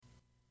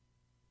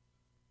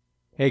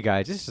Hey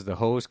guys, this is the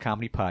HoZ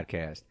Comedy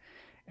Podcast,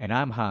 and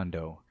I'm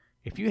Hondo.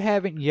 If you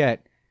haven't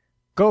yet,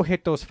 go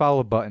hit those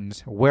follow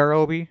buttons. Where,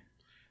 Obi?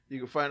 You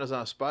can find us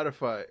on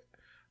Spotify,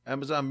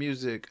 Amazon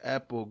Music,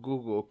 Apple,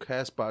 Google,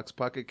 Castbox,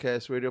 Pocket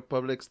Cast, Radio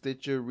Public,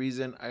 Stitcher,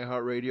 Reason,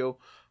 iHeartRadio,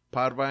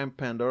 Podvine,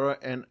 Pandora,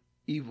 and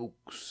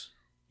eVoox.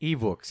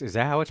 eVoox, is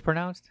that how it's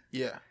pronounced?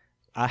 Yeah.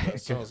 That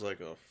sounds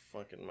like a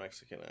fucking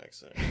Mexican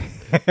accent.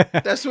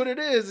 That's what it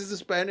is. It's a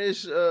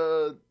Spanish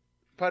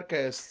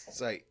podcast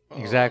site.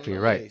 Exactly,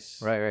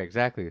 nice. right,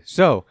 exactly.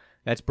 So,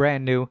 that's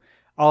brand new.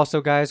 Also,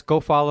 guys, go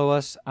follow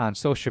us on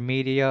social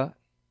media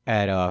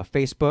at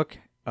Facebook,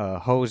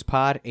 HoZ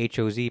Pod,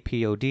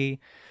 HoZPod,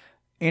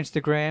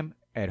 Instagram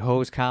at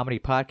HoZ Comedy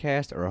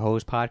Podcast or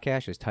HoZ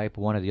Podcast. Just type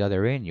one or the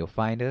other in, you'll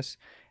find us.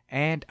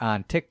 And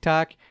on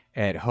TikTok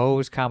at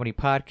HoZ Comedy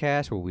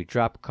Podcast, where we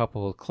drop a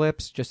couple of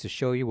clips just to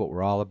show you what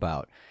we're all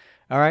about.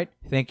 All right,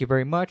 thank you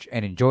very much,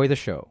 and enjoy the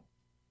show.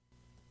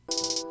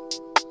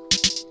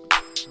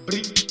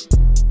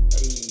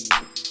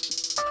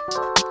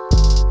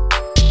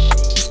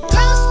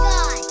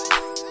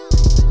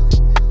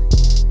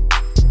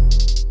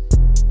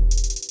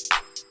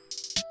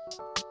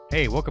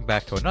 Hey, welcome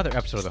back to another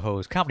episode of the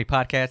HoZ Comedy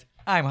Podcast.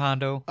 I'm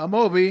Hondo. I'm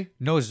Obi.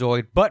 No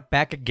Zoid, but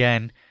back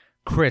again.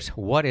 Chris,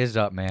 what is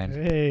up, man?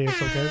 Hey,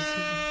 what's up,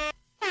 guys?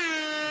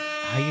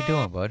 How you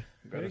doing, bud?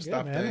 Gotta Very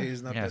stop good, that. man.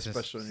 He's not that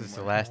special This anymore. is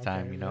the last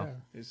time, you know.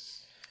 Yeah.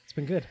 It's It's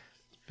been good.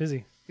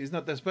 Busy. He's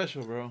not that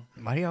special, bro.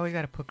 Why do you always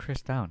got to put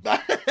Chris down?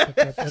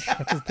 That's his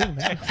thing,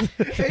 man.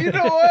 Hey, you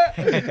know what?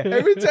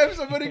 Every time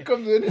somebody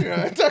comes in here,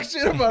 I talk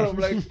shit about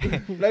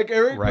him. Like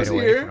Eric Right was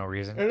away here. for no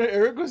reason. And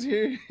Eric was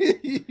here.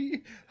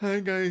 Hi,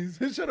 guys.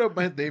 Shut up,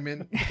 Matt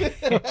Damon.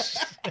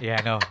 Yeah,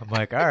 I know. I'm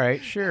like, all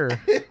right, sure.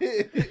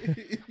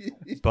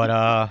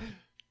 But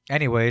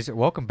anyways,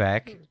 welcome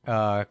back.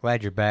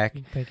 Glad you're back.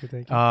 Thank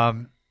you.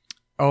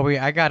 Obi,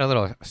 I got a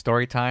little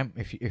story time,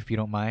 if you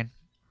don't mind.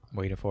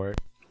 Waiting for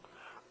it.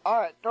 All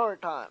right, story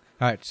time.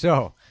 All right,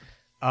 so,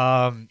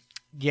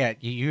 yeah,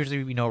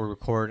 usually we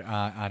record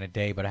on a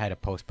day, but I had to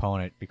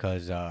postpone it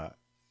because I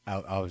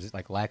was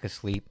like lack of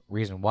sleep.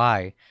 Reason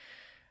why,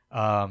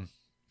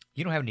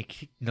 you don't have any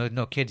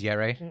no kids yet,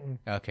 right? Mm-mm.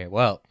 Okay,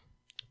 well,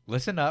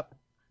 listen up.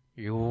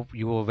 You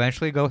will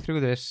eventually go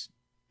through this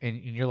in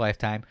your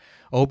lifetime.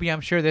 Obi,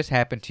 I'm sure this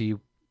happened to you.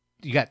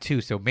 You got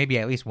two, so maybe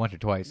at least once or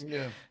twice,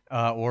 Yeah.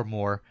 or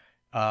more.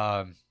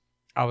 I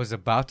was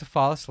about to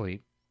fall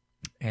asleep,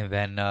 and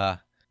then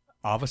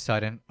all of a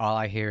sudden, all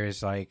I hear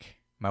is like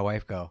my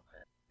wife go,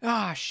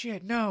 "Ah,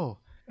 shit, no."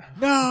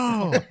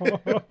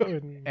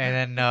 And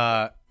then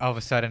all of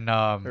a sudden,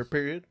 Her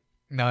period.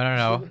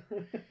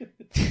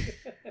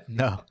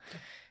 no.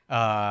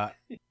 I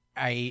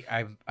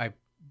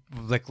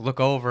like look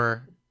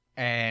over,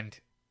 and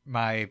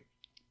my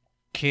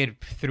kid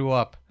threw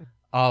up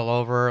all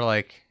over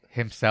like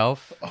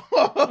himself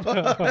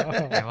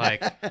and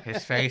like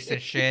his face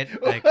and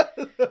shit. Like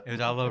it was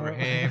all over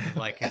him,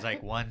 like his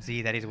like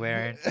onesie that he's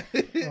wearing,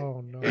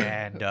 Oh no.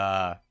 and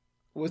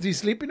Was he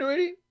sleeping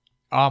already?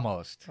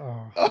 almost.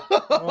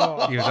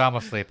 Oh. He was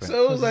almost sleeping.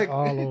 So it was like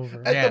all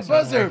over. at the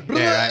buzzer.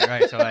 Yeah,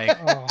 right. So like,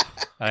 Oh.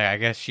 I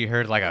guess she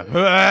heard like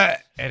a,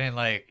 and then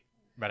like,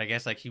 but I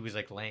guess like he was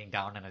like laying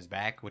down on his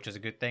back, which is a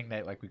good thing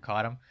that like we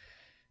caught him,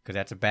 because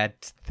that's a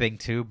bad thing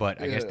too. But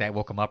I guess Yeah. that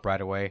woke him up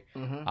right away,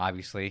 Mhm.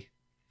 obviously,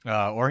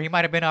 or he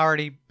might have been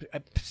already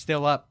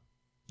still up,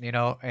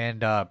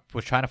 and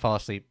was trying to fall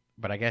asleep.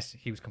 But I guess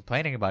he was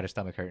complaining about his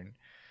stomach hurting,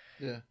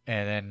 Yeah.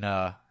 and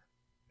then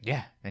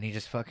then he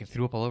just fucking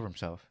threw up all over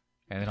himself,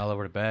 and then all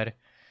over the bed.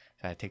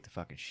 So I had to take the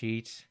fucking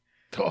sheets.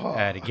 Oh. I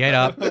had to get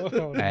up.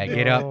 Oh, I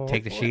get no. up,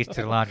 take the sheets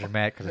to the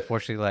laundromat, because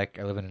unfortunately, like,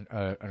 I live in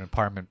an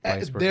apartment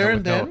place. There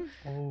and then?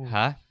 Oh.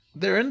 Huh?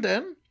 There and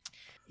then?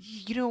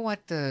 You don't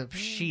want the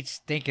sheets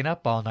stinking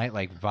up all night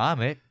like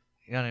vomit.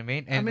 You know what I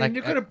mean? I mean, like,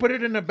 you could have put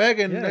it in a bag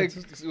and Yeah,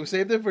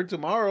 saved it for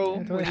tomorrow.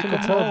 Yeah, throw it in the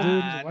tub,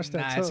 dude. Wash that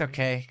nah, tub. it's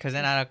okay. Because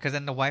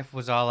then the wife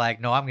was all like,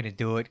 "No, I'm gonna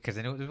do it." Because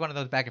then it was one of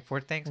those back and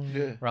forth things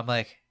Yeah. where I'm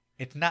like,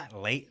 "It's not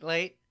late,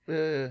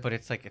 Yeah. but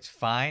it's like it's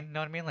fine." You know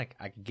what I mean? Like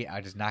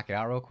I just knock it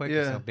out real quick.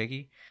 It's Yeah. no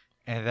biggie.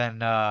 And then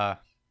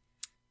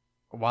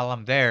while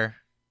I'm there,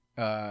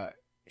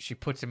 she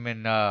puts him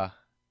in,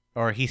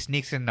 or he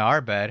sneaks into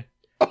our bed,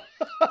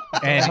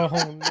 and Oh,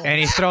 no. and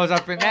he throws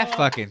up in that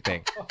fucking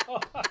thing.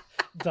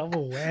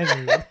 Double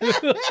whammy.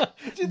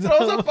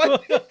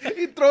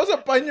 He throws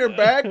up on your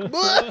back. No,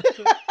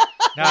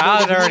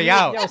 I was already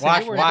out Yeah, so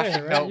you weren't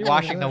there, right? You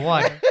washing the weren't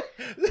one, there.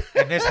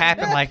 and this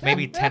happened like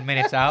maybe 10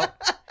 minutes out.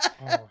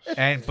 Oh,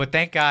 shit. But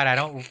thank God I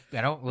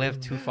don't live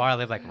too far. I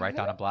live like right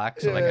down the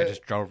block, so like I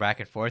just drove back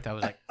and forth. I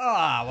was like,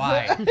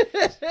 why?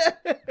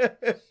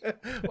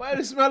 Why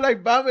does it smell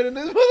like vomit in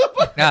this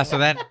motherfucker? No, so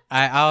then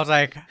I was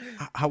like,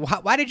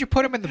 why did you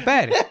put him in the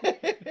bed?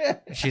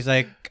 She's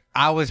like,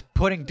 I was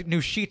putting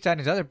new sheets on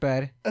his other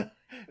bed,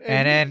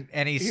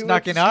 and he he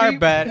snuck went in to our sleep.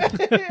 bed,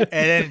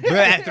 and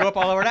then threw up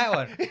all over that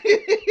one. And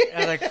I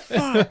was like,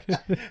 fuck.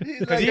 He's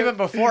Because like, even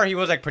before he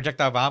was like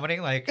projectile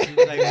vomiting, like he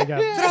was like, I got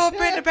throw up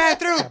in the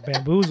bathroom,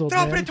 bamboozled,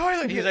 throw up in man. the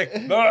toilet. He's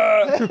like,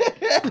 "Bah,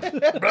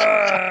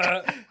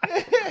 bah,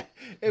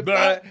 if bah."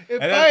 I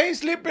And then- ain't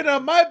sleeping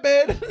on my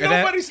bed, then-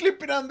 nobody's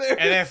sleeping on there.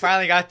 and then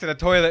finally got to the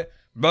toilet.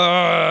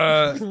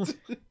 Bah.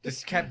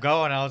 Just kept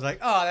going. I was like,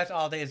 oh, that's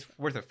all day's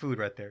worth of food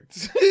right there.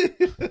 You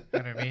know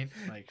what I mean?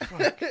 Like,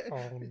 fuck. Oh,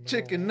 no.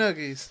 Chicken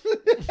nuggets.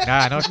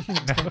 Nah, no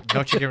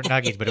chicken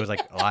nuggets, but it was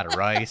like a lot of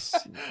rice.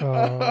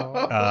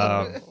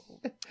 Oh.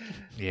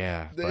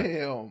 Yeah, but,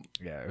 Damn.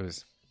 yeah, it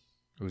was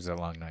a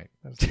long night.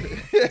 That's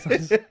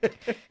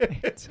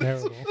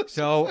terrible.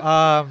 So,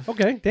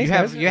 Okay,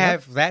 thanks, you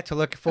guys. have that to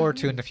look forward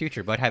to in the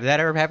future. But have that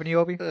ever happened to you,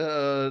 Obi?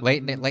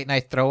 Late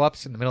night throw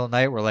ups in the middle of the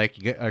night, where like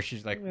you get, or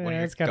she's like one of Yeah,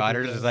 your it's gotta be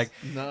daughters this. is like,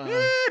 Nah.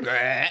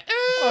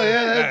 oh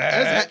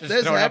yeah, just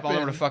that's throwing up all over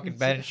the happened. fucking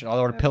bed, and shit, all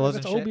over the pillows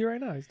and That's shit. Obi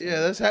right now.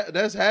 Yeah,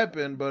 that's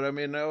happened, but I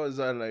mean, that was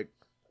like,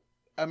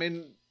 I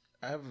mean,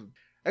 I have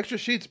extra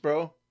sheets,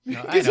 bro. No,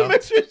 I Get some know.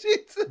 extra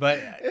sheets. But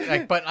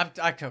I'm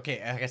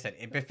okay. Like I said,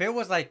 if it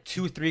was like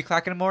 2-3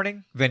 o'clock in the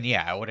morning, then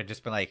yeah, I would have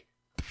just been like,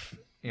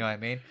 you know what I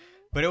mean.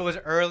 But it was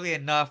early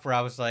enough where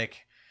I was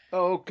like,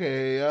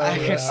 Okay, I I'll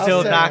can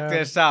still say- knock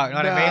this out. You know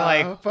what I mean? Nah,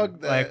 Like,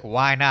 fuck that. like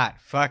why not?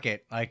 Fuck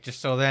it. Like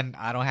just so then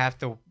I don't have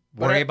to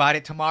But worry I- about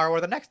it tomorrow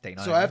or the next day. You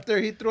know So what I mean? after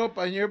he threw up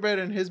on your bed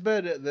and his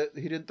bed, that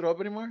he didn't throw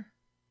up anymore.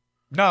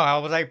 No, I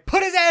was like,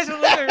 put his ass in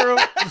the living room.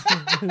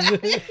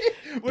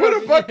 Put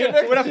a bucket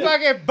next with a to-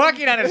 fucking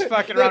bucket on his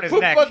fucking The around his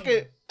poop neck.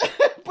 bucket.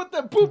 Put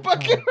the poop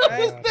bucket Oh,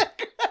 around his God.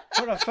 neck,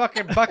 Put a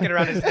fucking bucket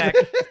around his neck.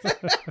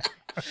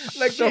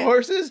 like the Shit.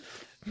 horses.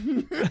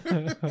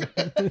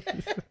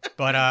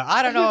 But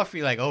I don't know if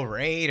he like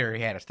overate or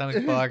he had a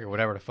stomach bug or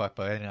whatever the fuck.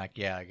 But then like,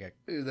 yeah, I got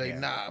He was like, Yeah.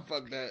 nah,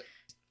 fuck that.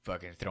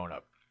 fucking thrown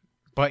up.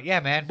 But yeah,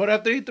 man. But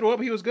after he threw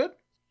up, he was good.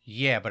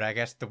 Yeah, but I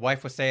guess the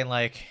wife was saying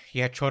like he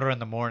had children in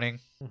the morning,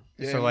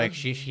 Yeah, so like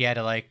man. she had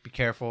to like be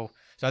careful.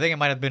 So I think it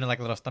might have been like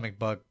a little stomach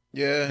bug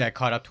Yeah. that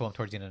caught up to him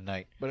towards the end of the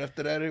night. But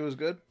after that, he was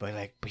good. But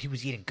he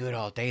was eating good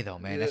all day though,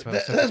 man. Yeah, That's what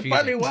was so that's confusing.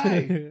 probably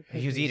why.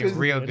 He was eating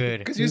real good.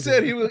 Because you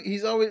said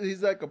he's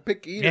always like a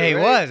picky eater. Yeah, he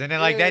right? was. And then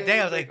like that Yeah, day,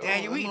 I was he's like,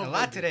 "Damn, you oh, eating a no,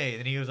 lot fuck today."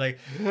 And he was like,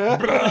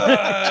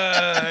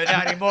 "Bruh,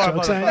 "Not anymore,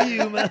 Joke's on motherfucker."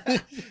 you,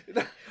 man.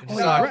 Oh,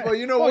 Sorry. right. But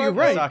you know Oh, what? you're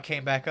right. Saw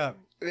came back up.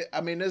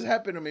 I mean, this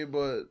happened to me,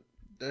 but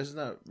that's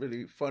not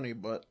really funny.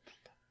 But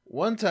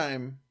one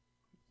time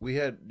we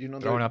had,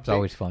 Throwing up's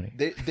always funny.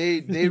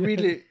 They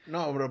really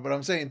no, but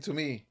I'm saying to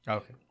me,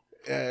 Okay.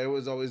 yeah, it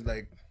was always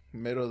like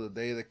middle of the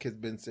day. The kid's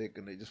been sick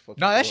and they just fucking.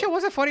 No, that throw shit up.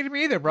 wasn't funny to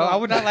me either, bro. I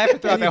was not laughing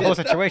throughout that whole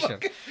situation.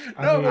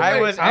 No, mean, but I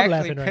like- was I'm actually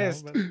laughing right now,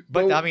 pissed, but-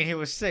 but I mean, he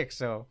was sick,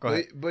 so go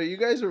ahead. But you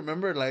guys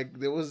remember, like,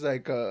 there was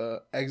like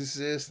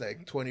Exorcist,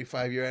 like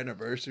 25-year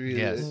anniversary.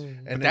 Yes. And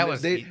But then that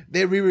was- they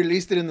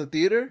re-released it in the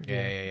theater.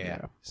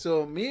 Yeah.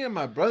 So me and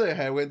my brother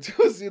had went to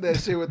go see that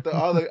shit with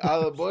all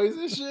the boys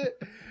and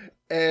shit.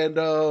 And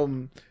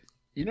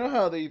you know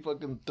how they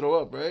fucking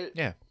throw up, right?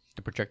 Yeah,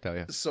 the projectile.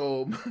 Yeah.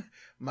 So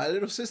my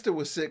little sister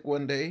was sick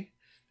one day,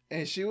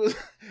 and she was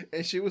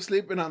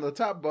sleeping on the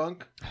top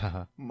bunk.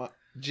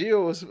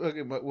 Gio was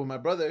fucking with my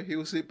brother. He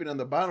was sleeping on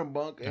the bottom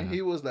bunk, and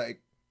he was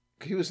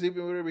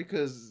sleeping with her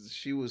because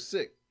she was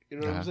sick. You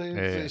know what I'm saying?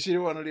 Yeah, So yeah. she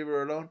didn't want to leave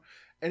her alone.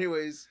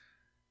 Anyways,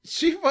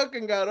 she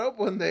fucking got up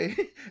one day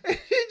and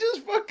she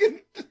just fucking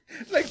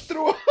like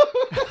threw up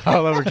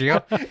All over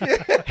Gio.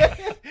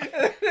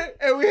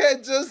 and we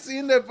had just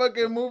seen that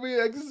fucking movie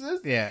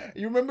Exorcist. Yeah.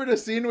 You remember the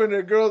scene when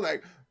the girl's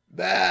like,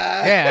 bah.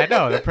 Yeah, I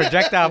know the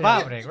projectile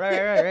vomiting.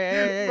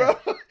 Right.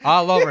 Bro.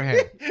 All over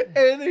him.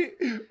 And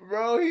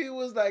he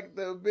was like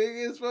the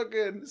biggest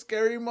fucking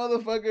scary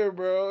motherfucker,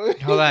 bro.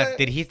 Hold on,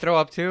 did he throw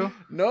up too?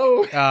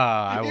 No. Oh,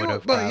 I would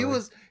have. But he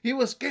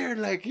was scared.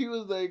 Like he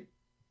was like,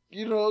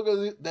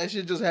 because that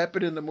shit just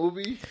happened in the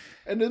movie,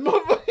 and this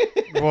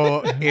motherfucker.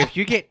 Well, if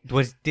you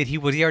was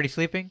he already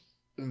sleeping?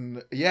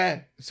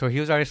 Yeah. So he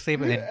was already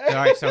sleeping. Then, all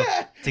right, so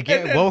to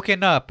get And then-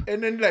 woken up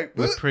And then like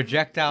with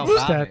projectile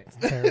vomit.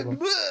 That's terrible.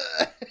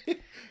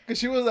 Because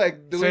she was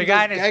like doing So he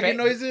got those in his gagging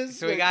fa- noises.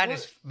 So he like, got in what?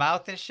 his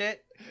mouth and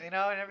shit, and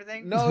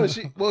everything. No,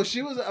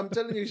 she was. I'm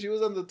telling you, she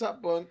was on the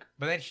top bunk.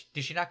 But then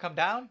did she not come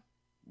down?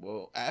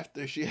 Well,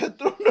 after she had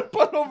thrown up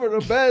all over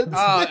the bed.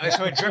 Oh,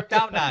 so it dripped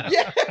down on him.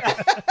 Yeah.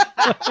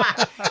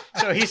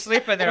 So he's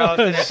sleeping there all of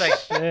a sudden. It's like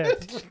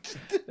Shit.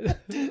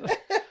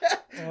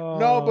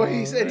 No, but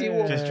he said he Oh,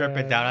 woke- Just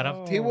dripping down on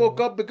him? He woke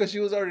up because she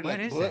was already What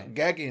like is that?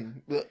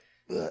 gagging.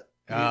 So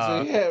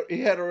Oh.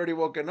 he had already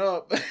woken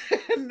up.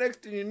 And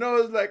next thing you know,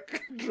 it's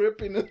like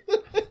dripping.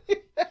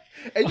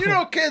 And you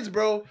know, kids,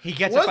 bro. He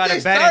gets once up out they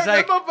of bed. start, He's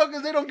like, them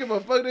motherfuckers, they don't give a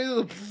fuck. They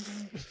just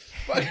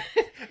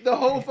the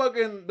whole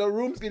fucking the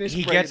room's getting.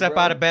 he sprayed, gets up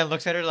bro. out of bed,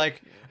 looks at her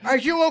like, "Are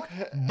you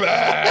okay?"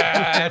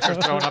 Bah!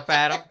 Starts throwing up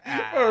at him.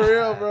 For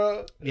real,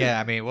 bro. Yeah,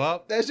 I mean,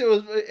 well, That shit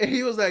was. And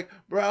he was like,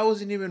 bro, I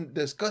wasn't even Oh, Oh,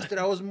 disgusted.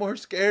 I was more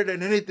scared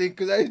than anything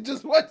because I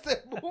just watched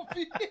that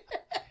movie.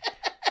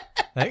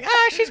 Like,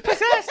 she's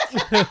possessed.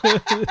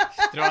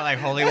 Throwing like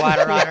holy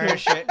water on her and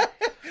shit.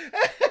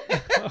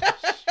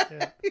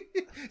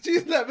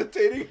 She's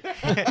levitating.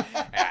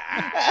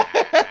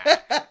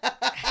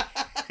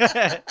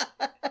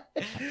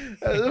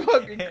 That's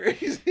fucking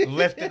crazy.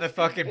 Lifting the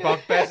fucking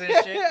bunk beds and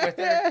shit with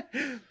her.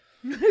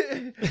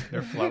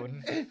 They're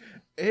floating.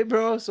 Hey,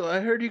 bro. So I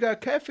heard you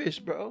got catfish,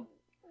 bro.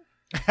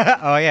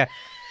 Oh yeah,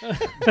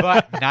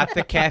 but not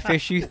the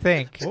catfish you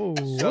think. Whoa,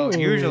 So whoa.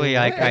 usually,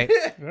 like I All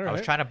was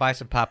right. trying to buy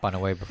some pop on the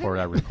way before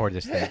I record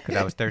this thing because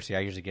I was thirsty. I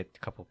usually get a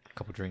couple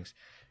drinks,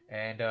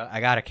 and I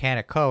got a can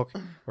of Coke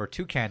or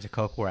 2 cans of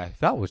Coke where I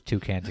thought was 2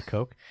 cans of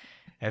Coke,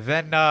 and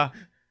then I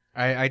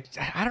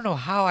don't know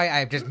how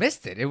I just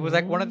missed it. It was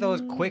like one of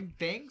those quick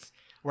things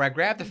where I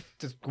grabbed the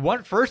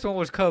first one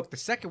was Coke, the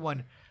second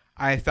one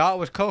I thought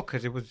was Coke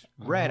because it was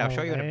red. I'll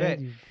show you in a bit,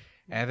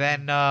 and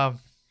then.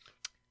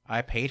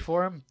 I paid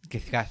for them.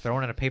 Got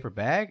thrown in a paper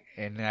bag,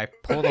 and then I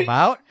pulled them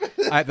out.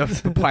 I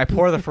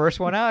pour the first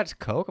one out. It's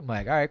Coke. I'm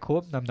like, all right,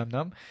 cool. Num num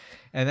num.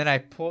 And then I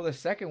pull the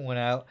second one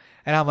out,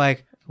 and I'm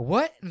like,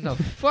 what in the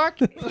fuck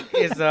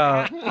is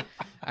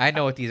I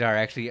know what these are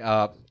actually.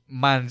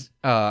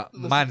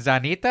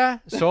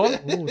 Manzanita Sol.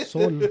 Oh,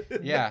 sol.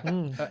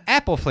 Yeah,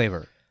 apple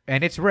flavor,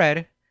 and it's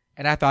red.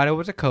 And I thought it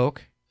was a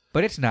Coke,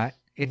 but it's not.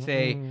 It's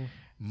a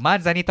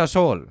Manzanita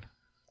Sol.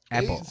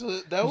 Apple. Hey, so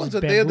that one's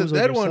Just a Day of the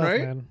bamboozled Dead one, yourself,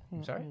 right? man.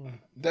 Sorry?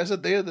 That's a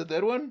Day of the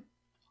Dead one?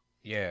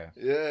 Yeah.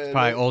 Yeah. It's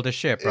probably old as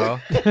shit, bro.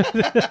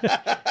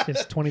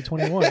 It's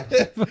 2021.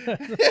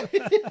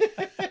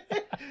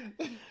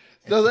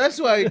 So that's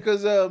why,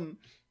 because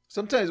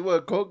sometimes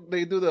Coke,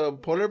 they do the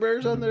polar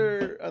bears on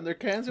their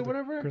cans or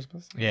whatever.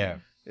 Christmas. Yeah.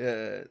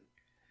 Yeah.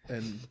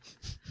 And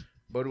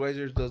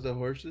Budweiser does the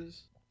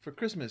horses for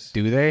Christmas.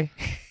 Do they?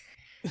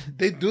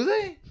 They do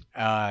they?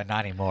 Not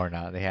anymore.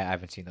 No, I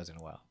haven't seen those in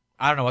a while.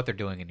 I don't know what they're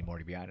doing anymore,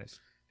 to be honest.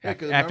 Yeah,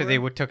 'cause After they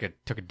remember-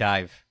 took a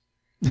dive.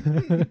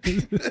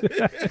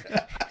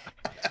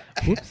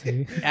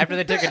 Whoopsie. After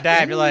they took a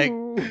dive, you're like,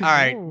 all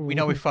right, we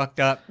know we fucked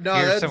up. No,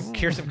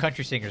 Here's some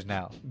country singers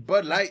now.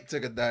 Bud Light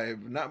took a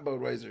dive, not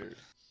Budweiser.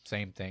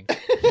 Same thing.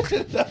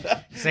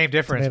 Same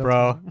difference,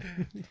 bro.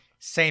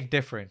 Same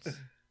difference.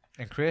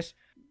 And Chris,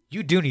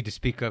 you do need to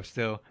speak up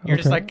still. You're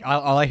just Okay. like,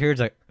 all I hear is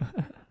like,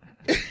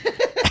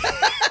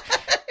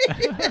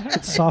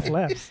 It's soft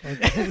laughs.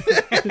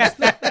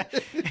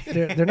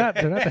 They're not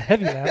the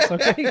heavy laughs.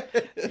 Okay,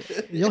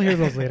 you'll hear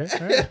those later.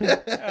 All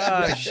right?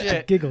 oh,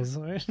 shit. Giggles.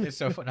 All right? It's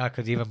so fun. No,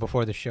 because even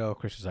before the show,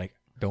 Chris was like,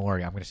 don't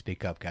worry, I'm going to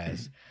speak up,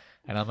 guys.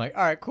 And I'm like,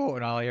 all right, cool.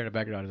 And all I hear in the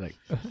background is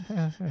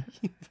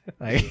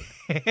like,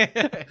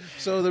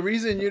 So the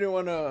reason you didn't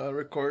want to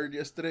record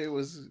yesterday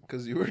was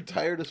because you were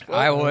tired as fuck.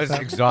 I was All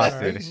right,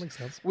 exhausted. makes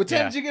sense. What time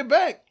Yeah. did you get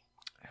back?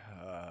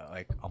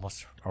 Like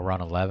almost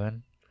around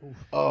 11.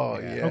 Oh,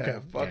 yeah. Okay.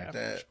 Fuck Yeah.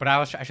 that. But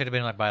I should have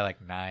been like by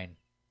like 9.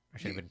 I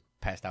should have been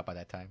passed out by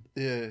that time.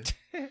 Yeah.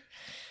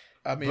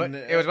 I mean, But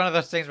it was one of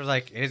those things where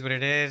like, it is what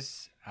it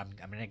is. I'm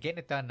getting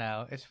it done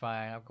now. It's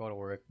fine. I'll go to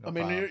work. No I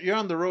mean, problem. you're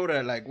on the road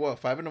at like, what,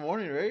 5 in the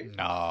morning, right?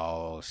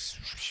 No,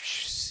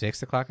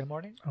 6 o'clock in the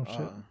morning. Oh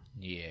shit.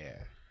 Yeah.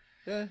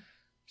 Yeah.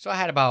 So I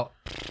had about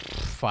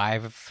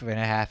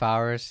 5.5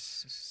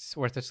 hours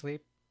worth of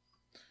sleep.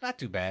 Not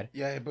too bad.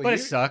 Yeah, But you- it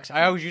sucks.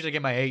 I always usually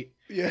get my 8.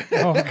 Yeah.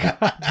 Oh god.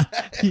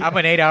 I'm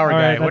an 8-hour All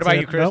guy. right, What that's about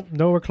it. you, Chris? Nope,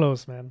 no, we're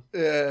close, man.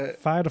 Yeah.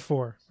 5 to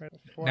 4. Right?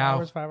 4 Now-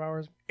 hours, 5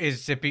 hours.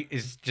 Is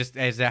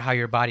that how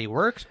your body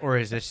works, or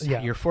is this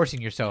Yeah. you're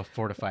forcing yourself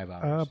 4 to 5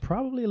 hours?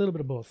 Probably a little bit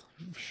of both.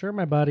 Sure,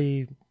 my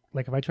body,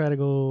 like if I try to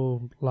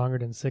go longer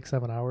than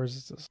 6-7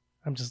 hours,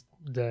 I'm just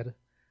dead.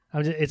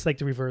 It's like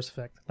the reverse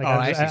effect. Like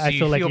I see. So you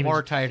feel like even-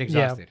 more tired,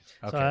 exhausted.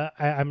 Okay. So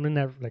I'm in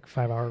that like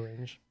 5-hour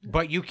range.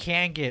 But you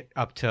can get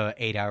up to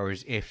 8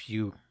 hours if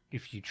you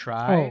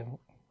try.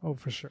 Oh,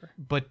 for sure.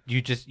 But I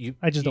just you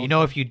don't.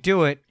 know if you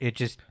do it, it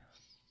just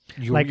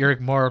you're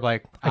more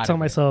like I out tell of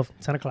it. myself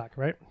 10 o'clock,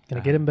 right?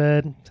 Gonna get in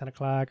bed 10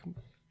 o'clock.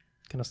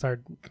 Gonna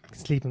start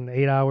sleeping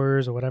 8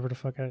 hours or whatever the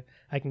fuck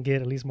I can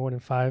get, at least more than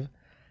 5.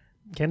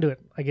 Can't do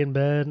it. I get in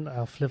bed.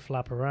 I'll flip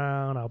flop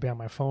around. I'll be on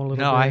my phone a little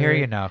bit. No, I hear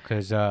you now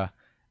because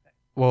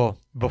well,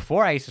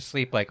 before I used to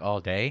sleep like all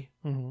day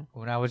Mm-hmm.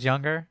 when I was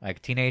younger, like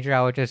a teenager,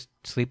 I would just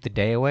sleep the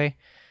day away.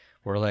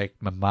 Where like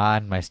my mom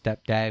and my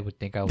stepdad would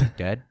think I was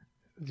dead.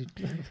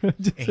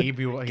 And he'd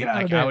be Get out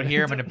of like, there. I would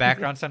hear him in the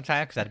background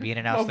sometimes because I'd be in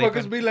and out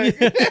Motherfuckers sleeping. be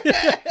like,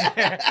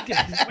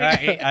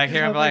 I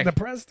hear him like,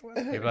 depressed.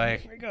 he'd be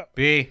like, Wake up.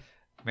 B,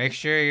 make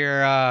sure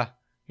your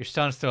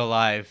son's still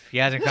alive. He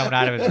hasn't come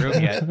out of his room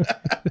yet.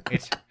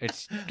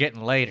 It's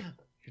getting late.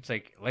 It's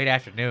like late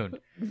afternoon.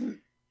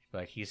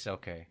 Like he's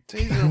okay.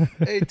 tase him.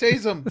 Hey,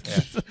 tase him.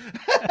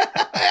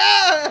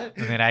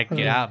 And then I'd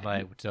get out and be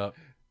like, what's up?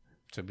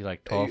 So it'd be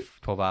like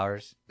 12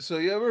 hours. So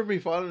you ever be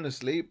falling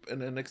asleep and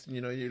then next thing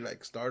you know, you're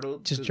like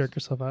startled? Just jerk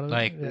yourself out of it.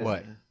 Like Yeah.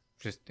 what?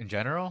 Just in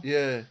general?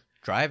 Yeah.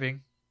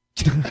 Driving.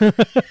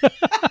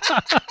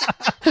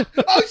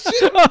 Oh,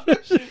 shit.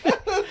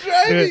 I'm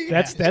driving. Dude,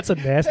 that's a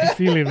nasty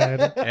feeling, man.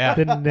 Yeah.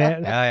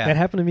 That yeah.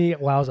 happened to me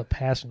while I was a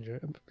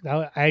passenger.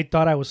 I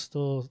thought I was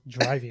still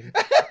driving,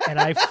 and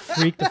I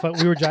freaked the fuck.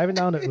 We were driving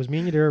down. It was me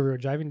and you there. We were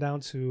driving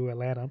down to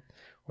Atlanta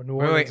or New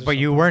Orleans. Wait, but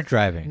you weren't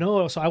driving.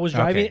 No, so I was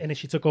driving, Okay. and then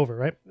she took over,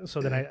 right?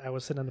 So then I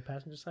was sitting on the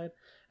passenger side,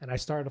 and I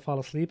started to fall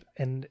asleep,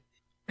 and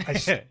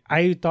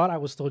I thought I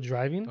was still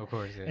driving, Of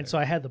course. Yeah. and so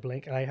I had the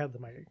blanket, I had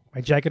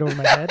my jacket over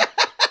my head,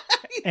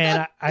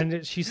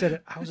 and she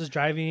said I was just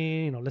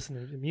driving,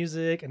 listening to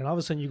music, and then all of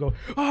a sudden you go,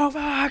 oh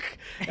fuck,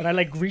 and I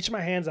like reach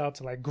my hands out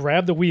to like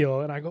grab the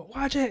wheel, and I go,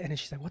 watch it, and then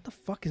she's like, what the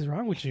fuck is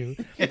wrong with you?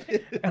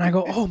 And I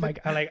go, oh my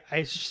god,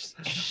 I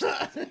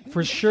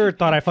for sure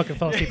thought I fucking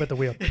fell asleep at the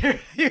wheel.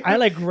 I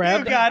like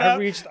grabbed, I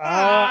reached,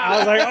 I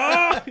was like,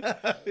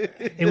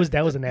 oh,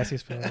 that was the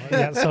nastiest feeling.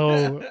 Yeah,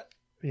 so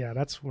yeah,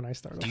 that's when I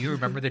started. Do you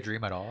remember the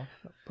dream at all?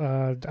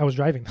 I was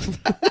driving.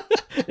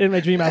 In my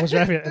dream, I was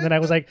driving, and then I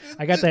was like,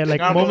 I got that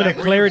like moment of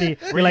clarity.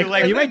 You're like,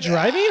 are you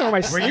driving or am I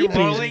Were sleeping?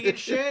 you rolling and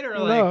shit, or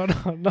like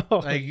No.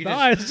 Like you No,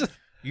 just, I was just,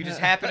 you just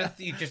happened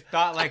to, you just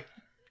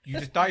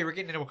thought you were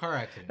getting into a car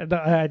accident.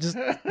 I just,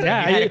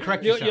 yeah, You had to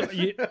correct yourself.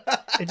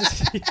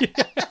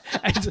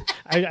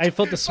 I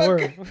felt the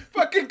swerve.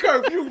 Fucking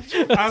curfew.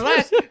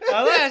 unless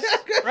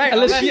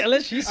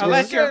She swerved.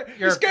 unless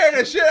you're scared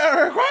as shit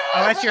out of her.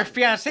 unless your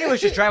fiance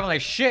was just driving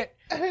like shit,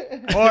 or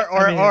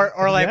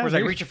like yeah, was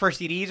like maybe. reaching for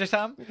CDs or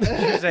something. She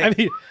was like,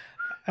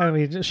 I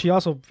mean, she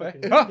also.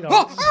 Fucking, and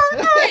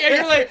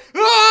you're like,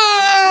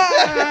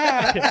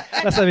 ah!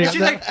 That's what I mean. She's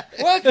like,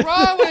 what's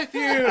wrong with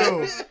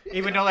you?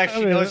 Even though like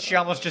she knows she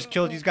almost just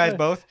killed these guys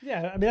both.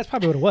 Yeah, I mean that's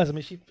probably what it was. I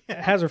mean, she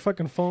has her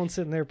fucking phone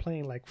sitting there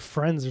playing like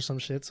Friends or some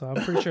shit. So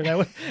I'm pretty sure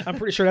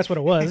that's what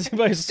it was.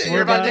 Somebody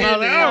swerved out, and I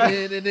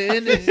was like,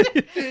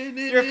 oh.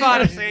 You're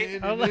falling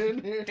asleep. I'm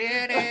like,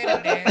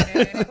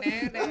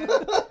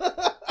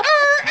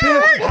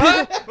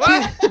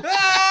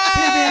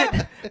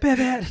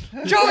 pivot.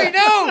 Joey,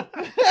 no!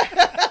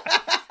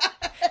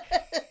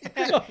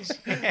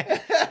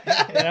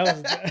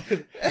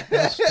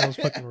 That was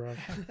fucking rough.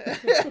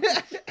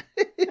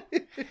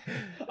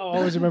 I'll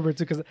always remember it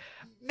too because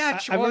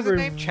Not I what was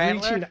remember his name?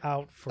 Chandler? reaching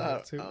out for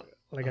it too.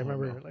 Like I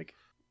remember like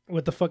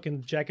with the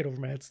fucking jacket over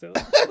my head still.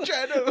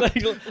 Trying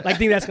to, like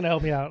think that's gonna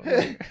help me out.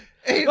 Like,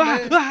 hey,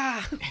 man.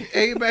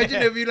 Hey,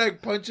 imagine if you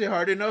like punch it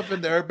hard enough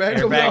and the airbag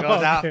goes Airbag off.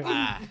 goes out. Okay.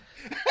 Ah.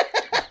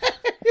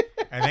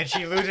 And then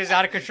she loses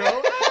out of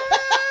control.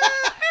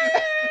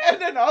 And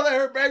then all the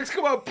airbags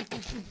come up.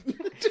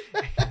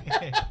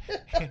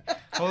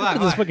 Hold on.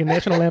 this fucking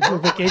National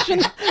Lampoon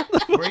Vacation.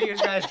 Were you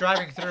guys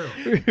driving through?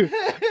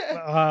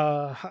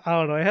 I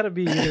don't know. It had to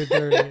be either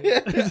during.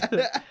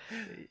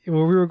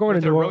 Well, we were going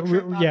Was to it a New road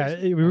trip, Orleans. Yeah,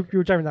 obviously? we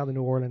were driving down to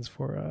New Orleans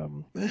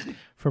for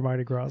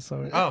Mardi Gras.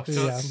 So Oh,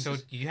 yeah. so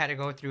you had to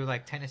go through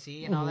like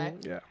Tennessee and all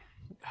that? Yeah.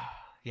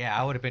 Yeah,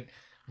 I would have been.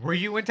 Were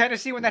you in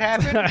Tennessee when that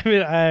happened? I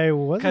mean, I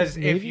wasn't. Because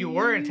if maybe? you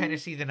were in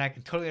Tennessee, then I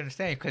can totally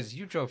understand. Because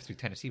you drove through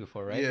Tennessee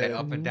before, right? Yeah. That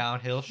up and down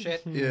hill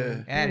shit.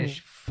 Yeah. That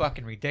is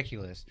fucking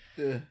ridiculous.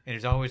 Yeah. And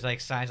there's always like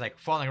signs like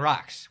falling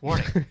rocks,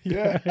 warning.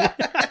 Yeah.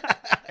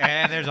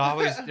 And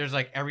there's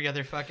like every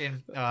other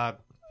fucking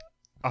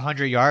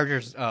 100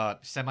 yards or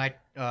semi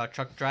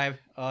truck drive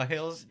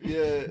hills.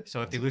 Yeah.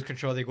 So if they lose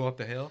control, they go up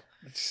the hill.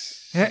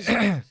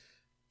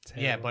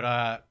 Yeah, but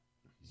I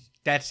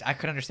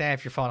could understand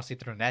if you're falling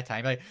asleep during that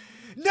time. You're like,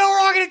 no, we're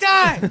all gonna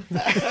die.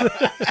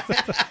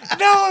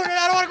 No,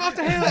 I don't want to go up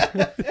the hill.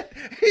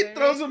 He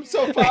throws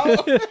himself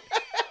out.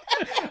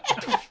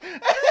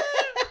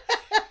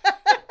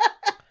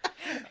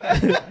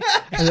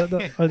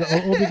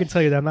 Obi can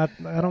tell you that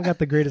I don't got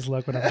the greatest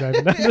luck when I'm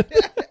driving.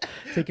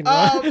 taking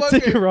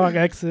wrong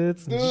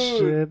exits and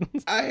Dude,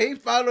 shit. I hate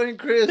following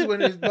Chris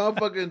when he's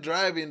motherfucking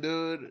driving,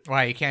 dude.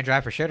 Why, you can't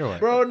drive for shit or what?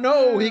 Bro,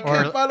 no, he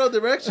can't follow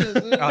directions,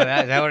 dude. Oh,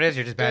 that what it is?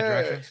 You're just bad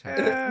directions?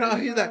 No,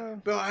 he's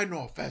like, bro, I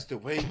know a faster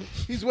way.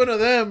 He's one of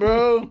them,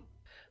 bro.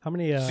 How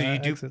many So you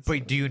do, exits?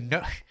 but do you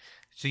know?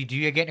 So do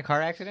you get into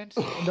car accidents?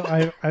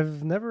 No,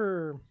 I've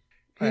never.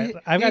 He- I've he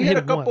gotten hit hit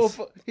a couple once.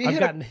 of- I've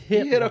gotten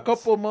hit. He hit a once.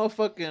 couple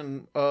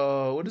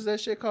motherfucking what is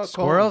that shit called?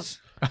 Squirrels?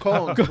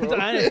 Cones, bro.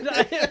 I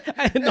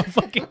hit no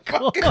fucking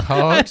cone. Fucking I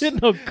cones?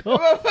 hit no cone.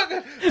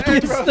 Motherfucker. Hey,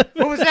 bro.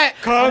 What was that?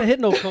 I hit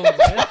no cones,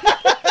 man.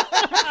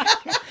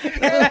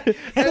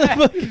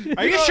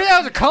 Are you sure that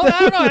was a cone? I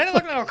don't know. I didn't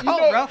look like a cone,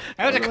 bro.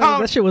 That was a cone.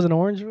 That shit was an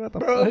orange. What the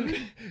Bro, fuck?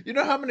 you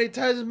know how many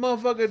times this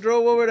motherfucker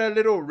drove over that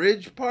little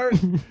ridge part?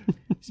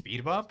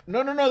 Speed bump?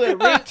 No,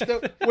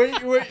 the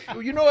ridge. Where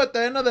you know at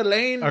the end of the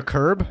lane? A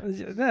curb?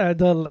 Yeah,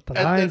 the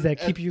lines that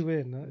at- keep you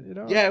in, you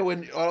know? Yeah,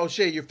 when, oh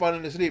shit, you're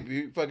falling asleep.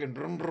 You fucking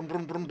brum, brum,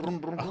 brum, brum, brum,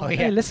 brum. Oh, Hey,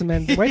 yeah. listen,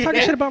 man. Why are you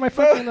talking shit about my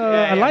fucking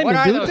Yeah, alignment, what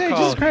are dude? those Hey, Jesus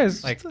called?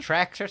 Christ. Like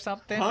tracks or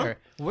something? Huh?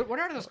 Or what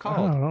are those I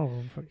called? don't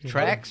know. Fucking-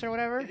 Tracks or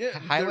whatever? Yeah,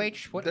 Highway?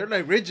 What? They're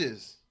like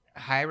ridges.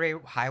 Highway.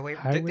 Highway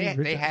They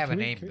ridge- have a Can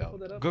we- name can we though. pull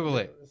that up? Google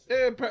it.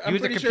 Yeah, I'm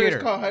Use the pretty sure computer.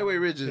 it's called highway Yeah,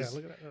 ridges.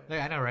 look at that.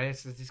 Look, I know, right?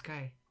 It's this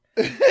guy.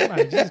 Come on,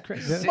 Jesus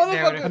Christ. Sitting Yeah.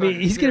 there with a I mean, fucking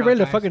he's getting computer ready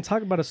to all fucking times.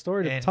 talk about a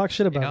story to And, talk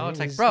shit about. you know, it. it's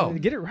like, He's- bro.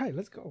 get it right.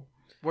 Let's go.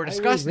 We're Highway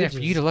discussing it for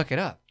you ridges. to look it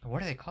up.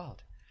 What are they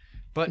called?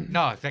 But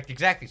no,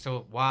 exactly.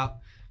 So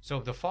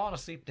the falling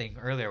asleep thing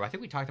earlier, I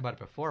think we talked about it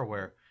before.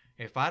 Where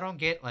if I don't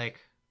get like,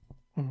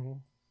 Mhm.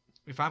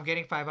 if I'm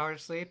getting 5 hours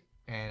of sleep,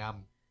 and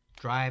I'm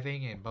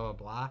driving and blah, blah,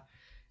 blah,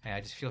 and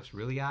I just feel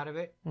really out of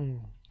it,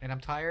 and I'm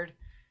tired,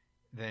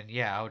 then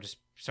yeah, I'll just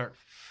start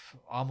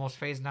almost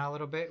phasing out a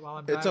little bit while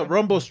I'm driving. It's a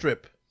rumble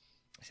strip.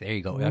 So there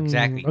you go.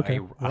 Exactly. Okay.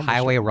 A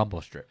highway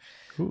rumble strip.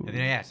 Ooh. And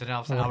then, yeah, so then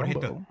all of a sudden I would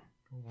hit the...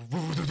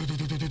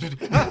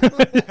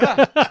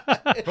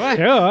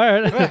 Yeah,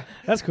 all right.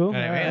 That's cool.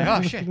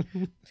 Oh, shit.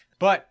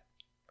 But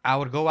I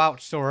would go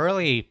out so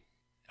early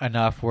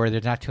enough where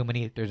there's not too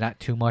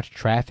much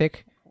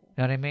traffic. You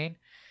know what I mean?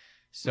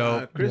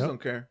 So Chris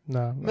don't care.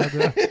 No.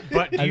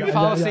 but do you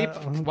fall asleep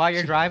while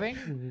you're driving?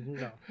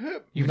 No.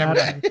 You've never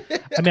done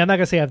it? I mean, I'm not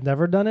gonna say I've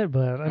never done it,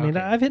 but I mean,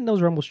 Okay. I've hit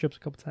those rumble strips a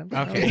couple times.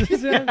 Okay.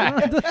 Just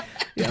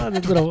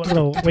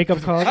little wake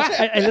up calls.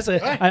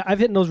 Listen, I've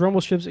hit those rumble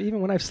strips even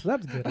when I've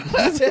slept good.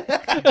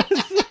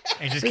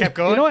 And just kept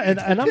going? You know what? And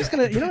I'm just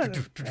gonna,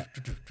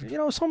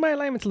 so my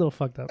alignment's a little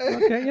fucked up.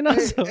 Okay,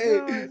 so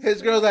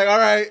His girl's like, all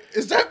right,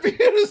 is that for you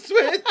to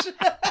switch?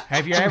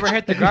 Have you ever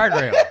hit the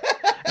guardrail?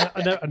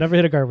 I never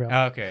hit a guardrail.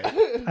 Okay. I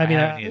mean,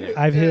 haven't either.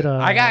 I've hit.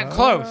 I gotten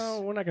close.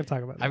 We're not gonna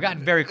talk about that. I've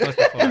gotten very close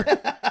before.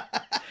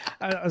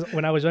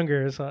 When I was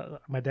younger, so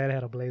my dad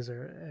had a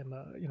Blazer, and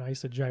I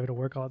used to drive it to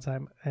work all the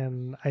time,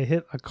 and I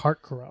hit a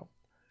cart corral.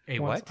 A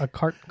once. what? A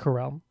cart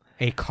corral.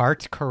 A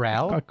cart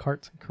corral? A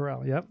cart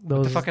corral. Yep.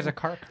 What the fuck is a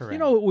cart corral? You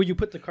know where you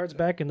put the carts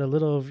back in the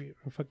little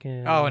fucking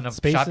in the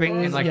spaces?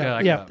 shopping? In like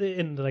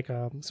in like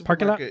a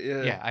parking lot.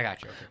 Yeah. I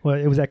got you. Okay. Well,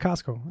 it was at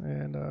Costco,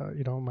 and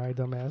my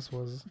dumb ass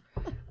was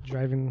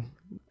driving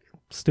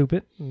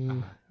stupid,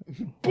 and,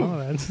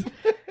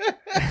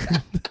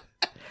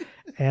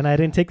 and I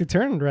didn't take the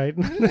turn right.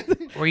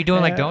 Were you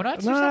doing like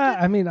donuts or something?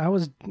 I mean, I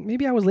was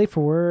late for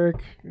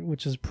work,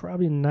 which is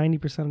probably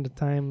 90% of the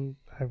time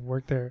I've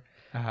worked there.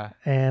 Uh-huh.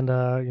 And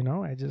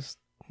I just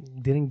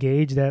didn't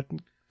gauge that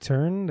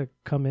turn to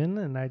come in,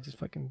 and I just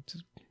fucking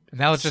And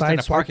that was just in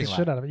the parking shit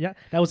lot. out of it. Yeah,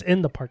 that was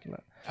in the parking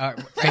lot.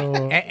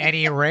 So,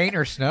 any rain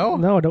or snow?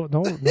 No rain,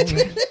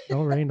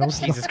 no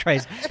snow. Jesus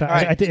Christ!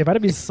 I think if it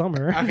had been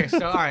summer. Okay,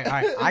 so all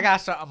right. I got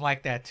something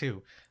like that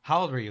too. How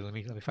old were you? Let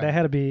me find. That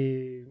had to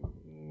be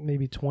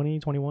maybe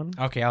 20, 21.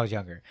 Okay, I was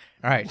younger.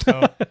 All right,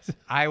 so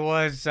I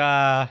was.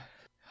 How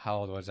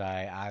old was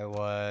I? I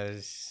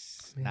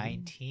was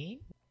 19.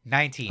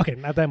 19. Okay,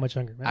 not that much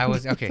younger. Man. I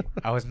was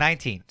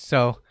 19.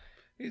 So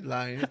He's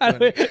lying.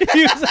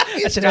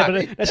 That should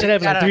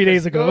happen like 3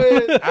 days ago.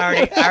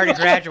 I already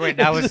graduated.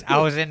 I was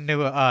in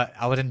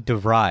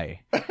DeVry,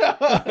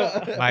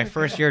 my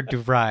first year at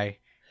DeVry,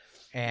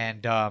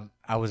 and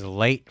I was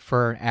late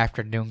for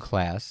afternoon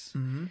class,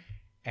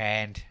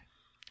 and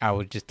I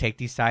would just take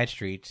these side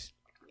streets,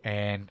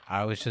 and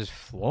I was just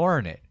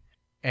flooring it,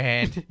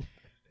 and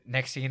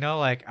next thing you know,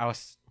 like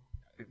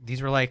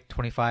these were like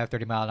 25,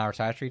 30 mile an hour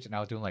side streets, and I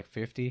was doing like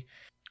 50,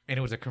 and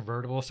it was a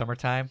convertible,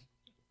 summertime,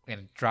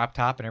 and drop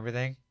top and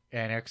everything.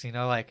 And next thing you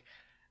know, like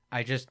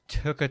I just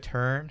took a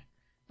turn.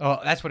 Oh,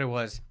 that's what it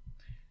was.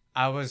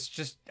 I was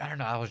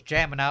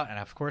jamming out, and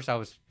of course I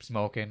was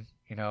smoking,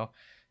 and I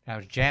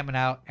was jamming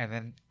out, and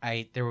then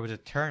there was a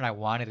turn I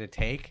wanted to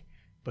take,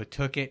 but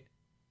took it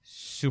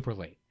super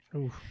late.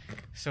 Oof.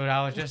 So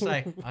I was just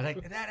like, nah.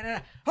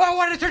 Oh, I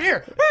wanted to turn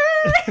here.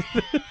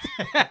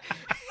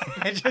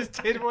 I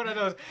just did one of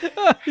those,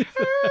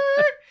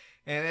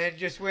 and then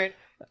just went,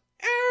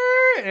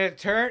 and then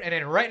turned, and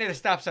then right into the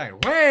stop sign.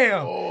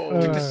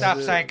 Wham! Took the stop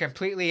sign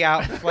completely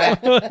out,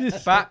 flat.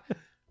 Bop.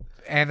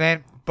 And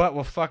then, but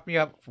what fucked me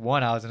up,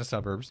 one, I was in the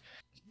suburbs.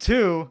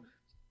 Two,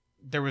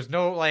 there was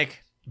no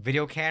like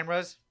video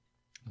cameras,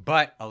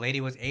 but a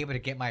lady was able to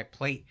get my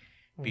plate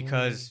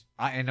because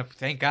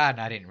thank God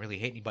I didn't really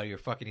hit anybody or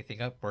fuck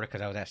anything up for it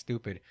because I was that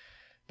stupid.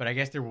 But I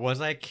guess there was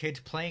like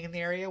kids playing in the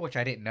area, which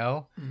I didn't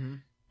know.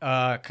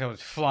 Because I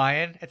was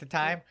flying at the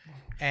time.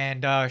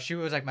 And she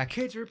was like, my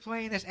kids are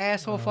playing, this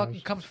asshole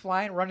fucking comes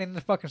flying, running into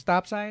the fucking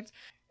stop signs.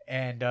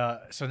 And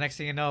so next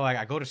thing you know,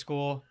 I go to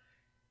school.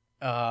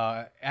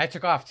 I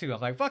took off too.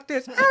 I'm like, fuck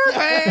this. So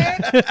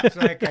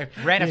I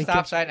ran a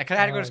stop sign because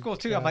I had to go to school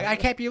too. I'm like, I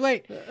can't be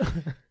late.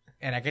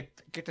 And I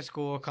get to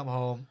school, come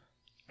home,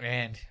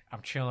 and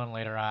I'm chilling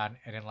later on.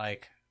 And then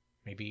like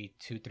maybe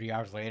 2-3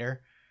 hours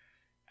later,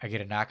 I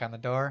get a knock on the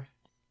door.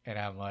 And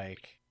I'm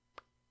like,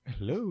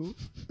 hello?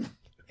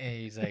 And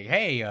he's like,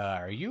 hey,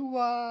 are you,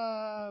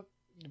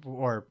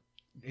 or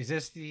is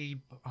this the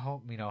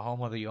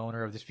home of the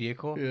owner of this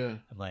vehicle? Yeah.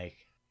 I'm like,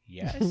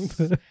 yes.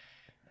 And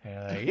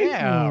they're like,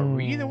 yeah,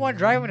 were you the one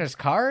driving his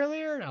car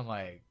earlier? And I'm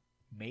like,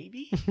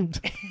 maybe.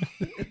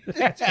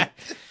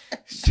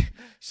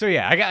 So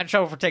yeah, I got in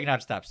trouble for taking out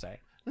a stop sign.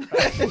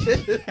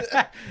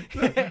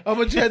 How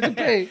much you had to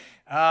pay?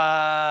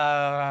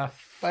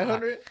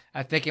 500.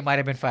 I think it might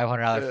have been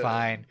 $500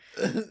 fine,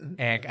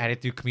 and I had to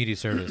do community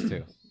service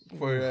too.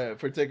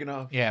 For taking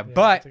off. Yeah,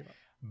 but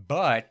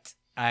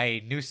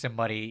I knew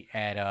somebody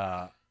at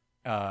a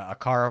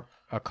car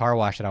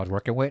wash that I was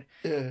working with.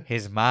 Yeah.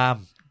 His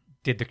mom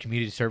did the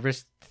community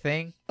service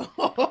thing,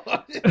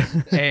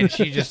 and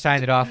she just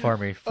signed it off for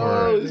me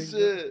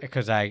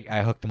because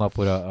I hooked him up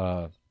with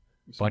a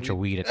bunch of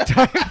weed at the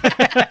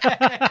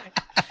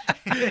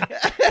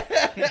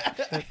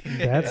time.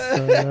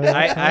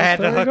 I had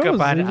to hook up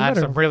on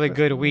some really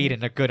good weed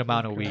and a good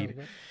amount of weed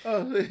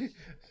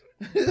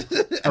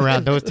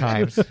around those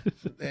times.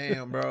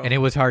 Damn, bro. And it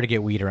was hard to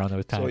get weed around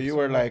those times. So you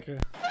were like, I'm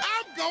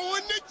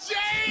going to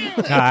jail.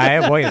 No, I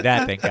avoided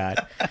that, thank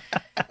God.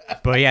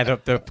 But yeah,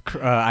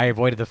 I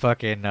avoided the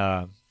fucking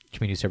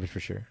community service for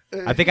sure.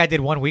 I think I did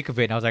 1 week of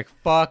it, and I was like,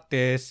 "Fuck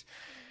this."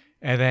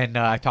 And then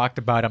I talked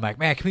about it. I'm like,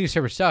 "Man, community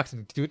service sucks."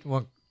 And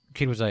one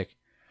kid was like,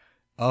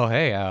 "Oh,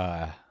 hey,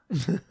 I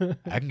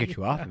can get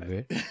you off of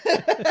it."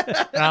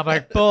 And I'm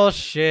like,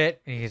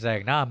 "Bullshit." And he's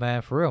like, "Nah,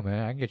 man, for real,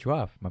 man, I can get you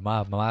off. My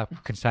mom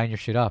can sign your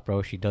shit off,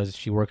 bro.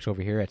 She works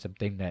over here at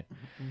something that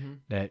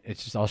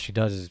it's just all she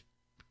does is."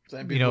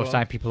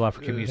 Sign people up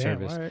for community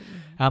service. Right.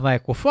 I'm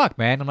like, well, fuck,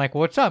 man. I'm like, well,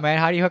 what's up, man?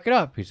 How do you hook it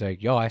up? He's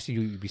like, yo, I see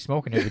you be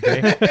smoking every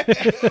day.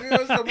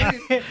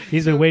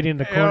 He's been waiting in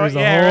the corners the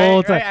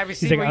whole time. Right.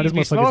 He's like, oh, this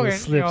motherfucker's gonna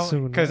slip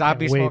soon. Because I'll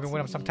be smoking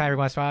with him sometime every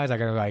once in a while. I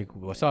gotta like,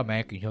 what's up,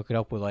 man? Can you hook it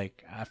up with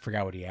like, I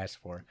forgot what he asked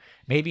for.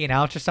 Maybe an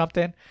ounce or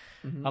something.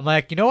 I'm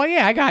like, you know what?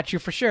 Yeah, I got you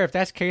for sure. If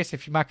that's the case,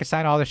 if you might could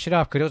sign all this shit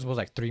up, because it was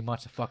like 3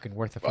 months of fucking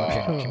worth of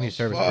fucking community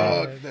service,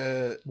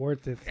 bro.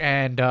 Worth it.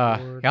 And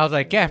I was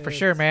like, yeah, for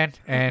sure, man.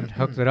 And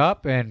hooked it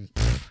up, and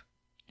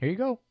here you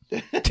go.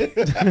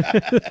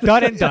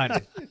 Done and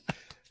done.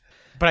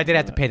 But I did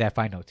have to pay that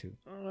fine, though, too.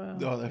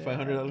 Oh, that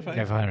 $500 fine?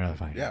 Yeah, $500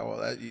 fine. Yeah, well,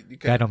 that you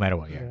that no matter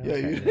what, yeah.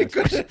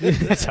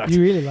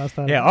 You really lost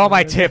that. Yeah, all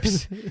my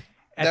tips.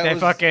 At the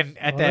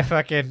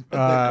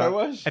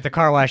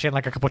car wash, and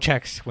like a couple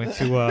checks went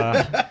to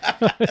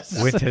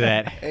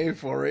that. Hey,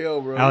 for real,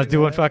 bro. I was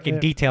doing fucking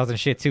details and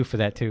shit too for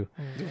that too.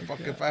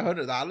 Fucking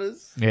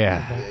 $500.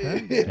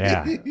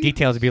 Yeah.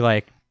 Details would be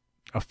like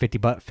a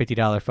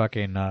 $50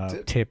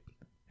 fucking tip.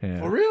 Yeah.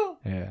 For real?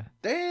 Yeah.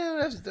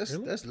 Damn,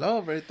 that's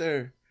love right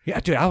there. Yeah,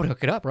 dude, I would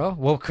hook it up, bro.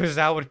 Well, because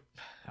I would.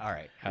 All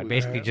right, I'd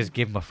basically just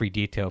give him a free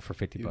detail for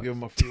 $50. You give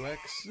him a few X.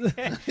 They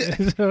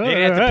didn't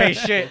have to pay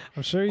shit.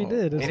 I'm sure you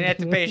did. They didn't have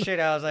to pay shit.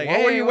 I was like,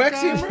 what were you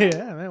waxing, bro?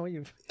 Yeah, man, what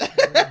you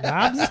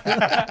knobs?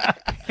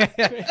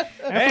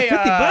 Hey,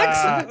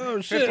 $50? Oh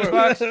shit!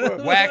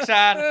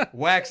 $50.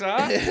 Wax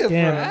on.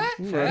 Damn.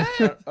 For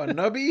a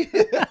nubby.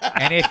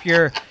 And if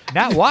you're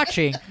not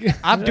watching,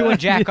 I'm doing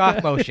jack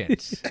off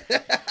motions.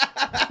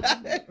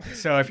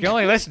 So if you're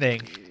only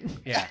listening,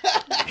 yeah.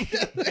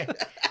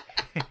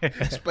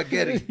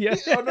 Spaghetti. Yeah.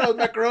 Oh no,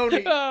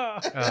 macaroni. Oh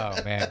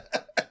man.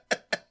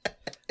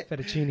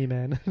 Fettuccine,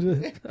 man.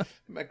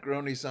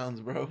 Macaroni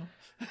sounds, bro.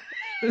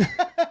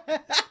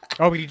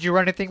 Oh, but did you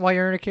run anything while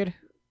you were a kid?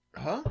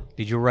 Huh?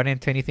 Did you run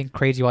into anything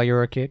crazy while you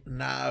were a kid?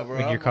 Nah, bro.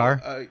 In your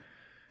car?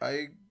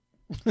 I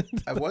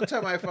one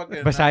time I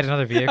fucking besides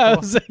another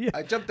vehicle.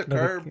 I jumped the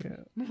curb.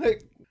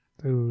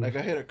 Like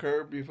I hit a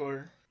curb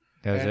before.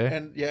 That was it?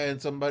 And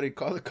somebody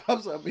called the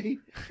cops on me.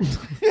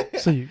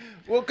 So you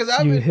because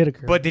hit a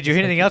curb. But did you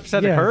hit anything else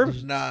besides the curb?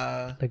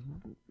 Nah. Like,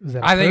 is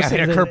that I think I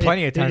hit a curb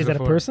plenty of times Is that a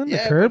before. person?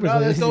 Yeah, the curb? no,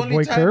 that's the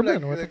only time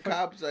like, or the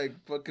cops like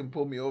fucking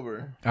pull me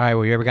over. All right,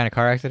 well, you ever got in a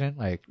car accident?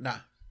 Like, Nah,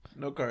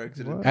 no car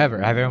accident. What? ever?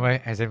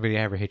 Has anybody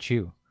ever hit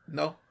you?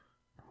 No.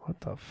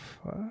 What the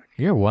fuck?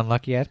 You're one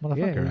lucky ass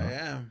motherfucker. I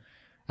am.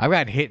 I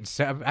got hit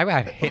so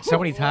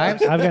many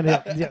times. I've gotten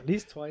hit at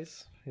least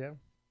twice. Yeah.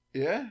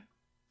 Yeah?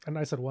 And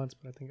I said once,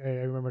 but I think I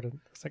remember the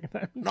second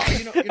time. No,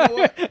 you know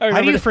what? How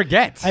do you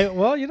forget?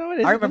 Well, you know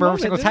what? I remember every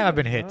single time I've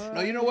been hit.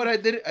 No, you know what I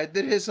did? I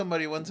did hit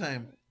somebody one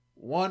time.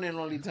 One and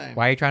only time.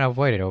 Why are you trying to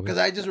avoid it, Obi? Because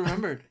I just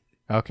remembered.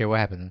 Okay, what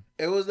happened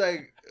It was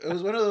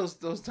one of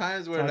those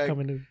times where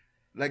then?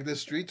 like the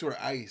streets were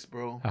ice,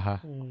 bro. Uh-huh.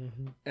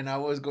 Mm-hmm. And I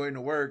was going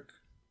to work.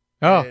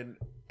 Oh.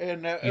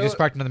 And You just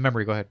sparked another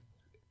memory. Go ahead.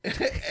 It's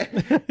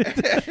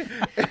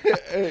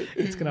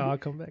going to all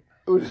come back.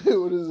 What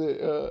is it?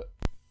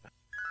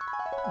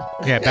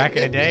 Yeah, back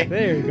in the day.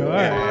 There you go. All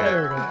right,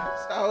 there we go.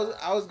 So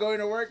I was going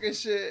to work and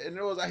shit, and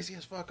it was icy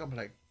as fuck. I'm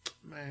like,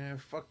 man,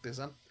 fuck this.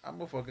 I'm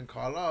gonna fucking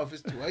call off.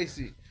 It's too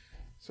icy.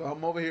 So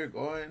I'm over here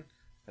going,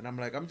 and I'm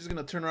like, I'm just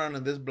gonna turn around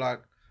in this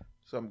block.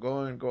 So I'm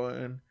going,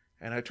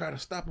 and I try to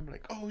stop. I'm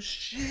like, oh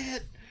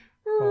shit.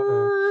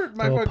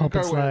 My fucking pump and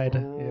car slide.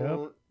 went.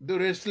 Yep.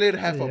 Dude, it slid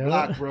half a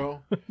block, bro.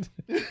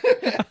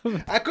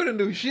 I couldn't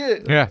do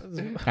shit. Yeah,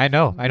 I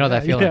know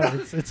that feeling. Yeah,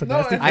 it's a No,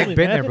 nasty and- I've feeling,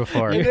 been man. there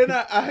before. And then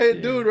I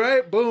hit dude,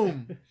 right?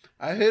 Boom.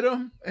 I hit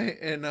him,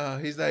 and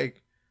he's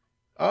like,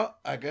 oh,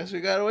 I guess we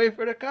gotta wait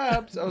for the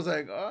cops. I was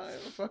like, oh,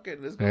 fuck it,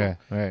 let's go. Yeah,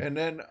 right. And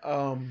then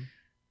I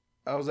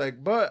was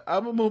like, but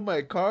I'm gonna move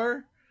my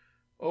car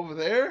over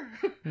there.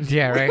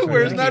 Yeah, right.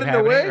 Where it's Keep not in the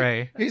having way. it,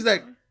 right. He's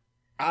like,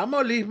 I'm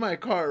gonna leave my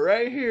car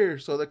right here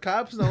so the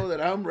cops know that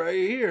I'm right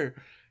here.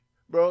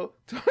 Bro,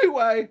 tell me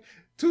why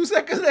 2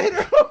 seconds later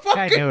a fucking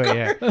I knew it, car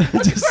yeah.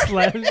 Just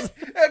slams.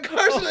 that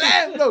car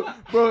slammed. No,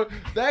 bro,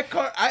 that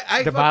car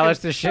I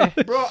Demolished fucking, the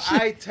shit. Bro,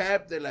 I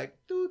tapped it like,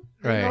 dude.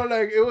 Right. You know,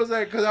 like it was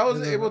like because I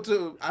was able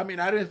to. I mean,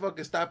 I didn't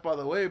fucking stop all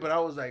the way, but I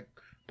was like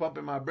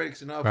pumping my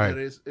brakes enough Right.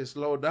 that it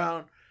slowed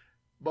down.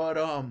 But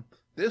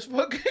this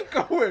fucking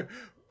car went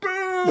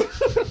boom,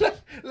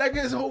 like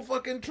his whole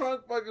fucking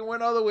trunk fucking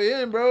went all the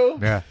way in, bro.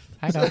 Yeah,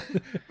 I know.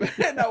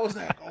 And I was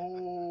like,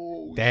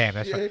 oh, damn,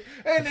 that's shit.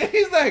 And then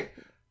he's like,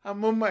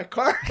 I'm on my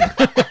car.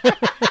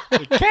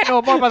 You can't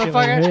no more,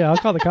 motherfucker. Hey, I'll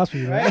call the cops for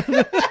you, man.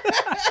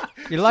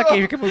 You're lucky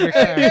you can move your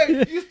car.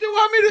 Hey, you still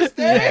want me to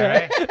stay? Yeah,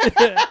 right?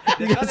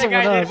 This other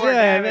guy did more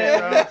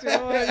damage,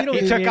 bro.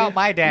 He took out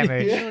my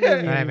damage. Yeah. You know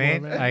what I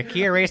mean? Like,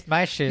 he erased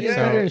my shit,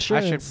 Yeah, so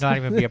I should not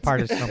even be a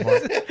part of this no more.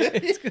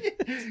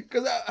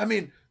 Because, I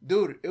mean,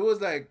 dude, it was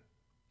like,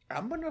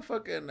 I'm going to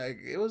fucking, like,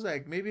 it was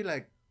like maybe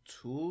like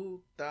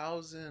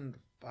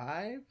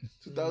 2005,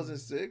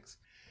 2006.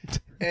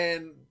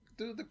 And,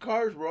 dude, the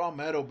cars were all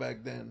metal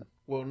back then.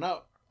 Well,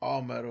 not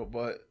all metal,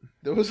 but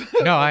there was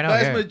No, I know,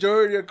 vast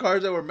majority of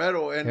cars that were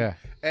metal. And Yeah.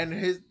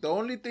 the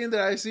only thing that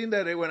I seen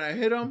that when I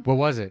hit him, What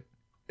was it?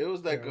 it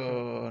was like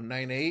a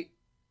 9.8.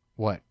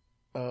 What?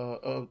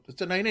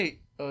 It's a 9.8.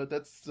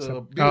 That's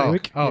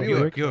Buick.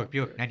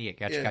 Buick. 98.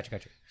 Gotcha.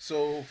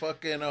 So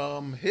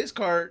fucking his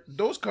car,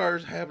 those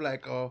cars have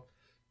like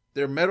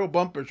they're metal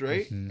bumpers,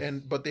 right?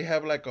 Mhm. But they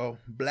have like a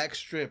black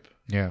strip.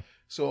 Yeah.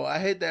 So I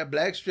hit that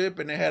black strip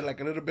and it had like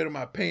a little bit of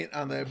my paint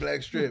on that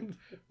black strip.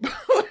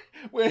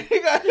 When he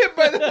got hit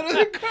by the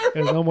other car,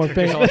 There's no more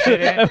paint. All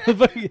shit in.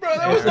 bro,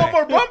 there was no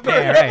more bumper.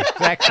 Yeah, right.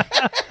 Exactly.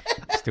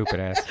 Stupid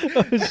ass.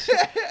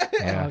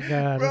 Yeah. Oh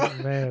god, Bro.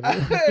 man.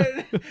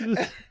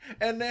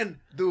 And then,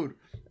 dude,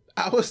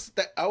 I was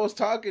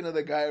talking to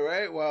the guy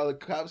right while the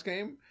cops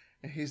came,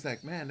 and he's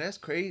like, "Man, that's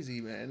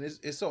crazy, man.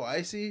 It's so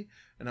icy."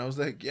 And I was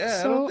like,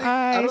 "Yeah,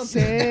 I don't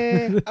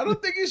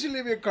think you should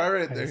leave your car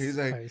right there." He's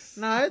like, Ice.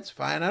 "Nah, it's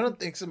fine. I don't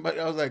think somebody."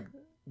 I was like,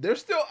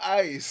 "There's still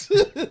ice,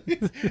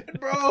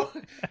 bro."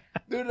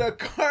 Dude, the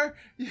car,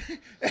 he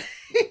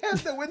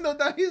has the window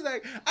down. He's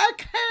like, "I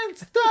can't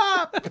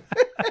stop."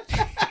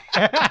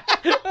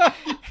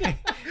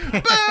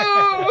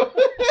 Boom.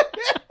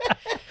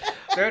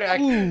 Dude, I've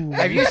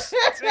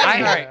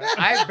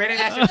been in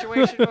that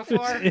situation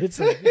before, and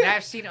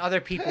I've seen other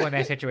people in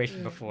that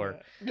situation before.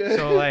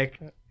 So, like,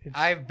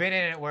 I've been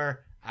in it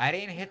where I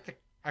didn't hit the...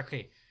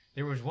 Okay,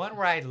 there was one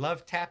where I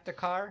love tapped the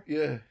car.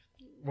 Yeah.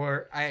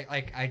 Where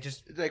I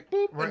just... It's like,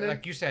 boop. Where,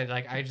 like you said,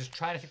 like, I just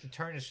try to take the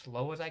turn as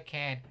slow as I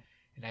can,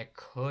 and I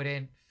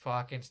couldn't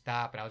fucking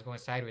stop, and I was going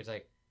sideways,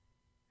 like...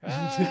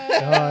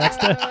 That's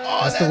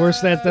the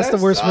worst. That's the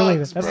worst feeling.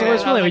 That's the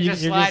worst feeling when you're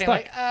just stuck.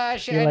 Like,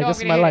 shit, You're I like, know this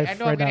is I'm my gonna hit life it. I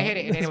know right I'm gonna now. hit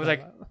it, and then it was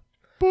like,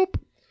 boop,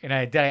 and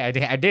I did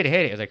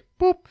hit it. It was like,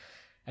 boop,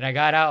 and I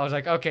got out. I was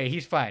like, okay,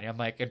 he's fine. I'm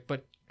like,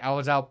 but I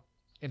was out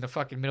in the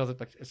fucking middle of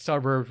the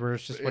suburbs where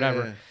it's just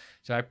whatever. Yeah.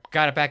 So I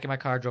got it back in my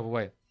car, drove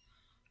away.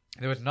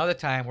 There was another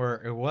time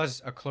where it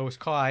was a close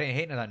call. I didn't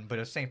hit nothing, but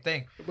it was the same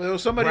thing. But there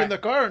was somebody in the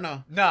car or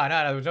no? No,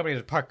 there was nobody in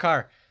the parked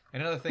car.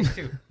 And another thing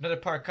too, another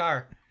parked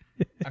car.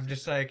 I'm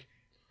just like,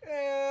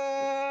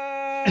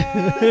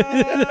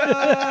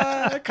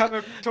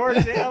 coming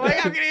towards it. I'm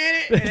like, I'm gonna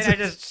hit it, and then I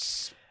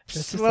just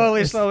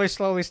slowly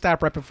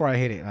stop right before I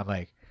hit it. And I'm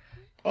like,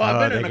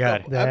 I've been in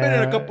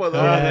a couple of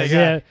those.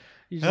 Yeah.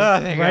 You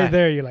just, thank right God.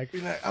 there, you're like,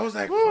 I was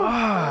like,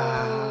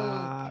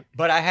 fuck.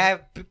 But I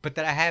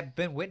have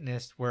been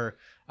witnessed where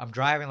I'm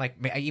driving, like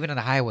even on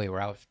the highway,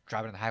 where I was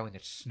driving on the highway and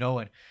it's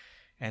snowing,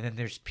 and then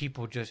there's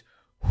people just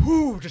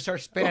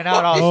start spinning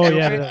out all oh stupid.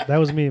 yeah, that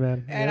was me,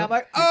 man. And yeah. I'm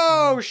like,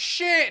 oh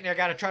shit! And I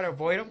gotta try to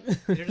avoid them.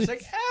 And you're just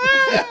like,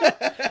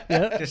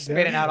 just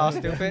spinning out all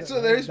stupid. So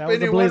they're That was spinning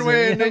the one Blizzard,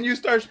 way yeah. and then you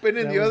start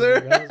spinning That the was- other.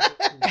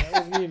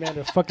 That was me, man.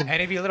 The fucking And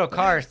it'd be little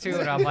cars too,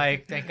 and I'm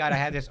like, thank God I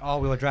had this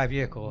all-wheel drive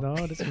vehicle. no,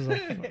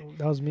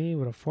 that was me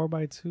with a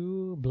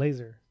 4x2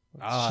 Blazer.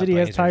 Ah, Shitty ass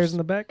Blazers. tires in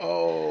the back.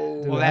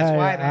 Oh. Well, that's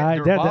why they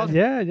were bald?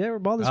 Yeah, we're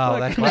bald as Oh, fuck.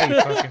 that's why you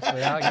fucking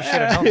slid out. You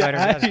should have known better.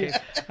 That's the case.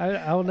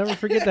 I will never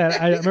forget that.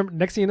 I remember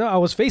next thing you know, I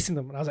was facing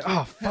them, and I was like,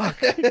 "Oh fuck,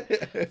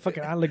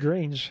 fucking on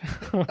Lagrange."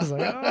 I was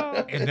like,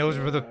 "Oh." And those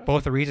were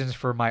both the reasons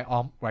for my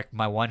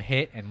my one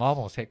hit and my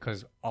almost hit,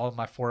 because all of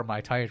my 4 of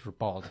my tires were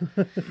bald.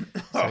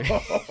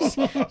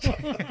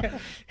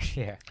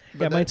 Yeah.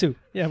 Yeah, mine too.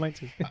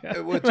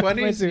 With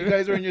 20s? You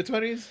guys were in your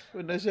 20s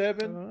when that shit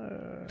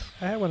happened?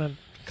 I had one a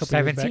couple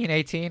years back. 17,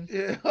 18.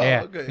 Yeah.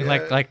 Yeah. Okay. And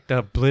like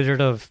the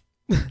blizzard of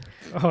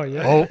Oh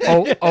yeah.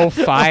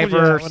 05 Yeah,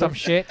 or what some a-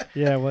 shit.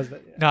 Yeah, it was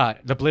that? Yeah. No,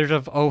 the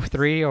blizzard of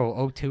 03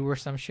 or 02 or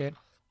some shit.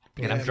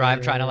 And I'm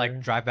trying to yeah.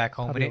 like drive back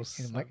home in it. Adios.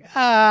 And I'm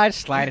like,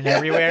 sliding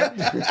everywhere.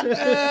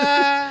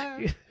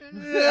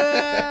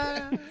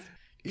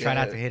 Try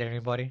not to hit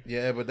anybody.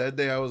 Yeah, but that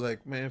day I was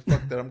like, man,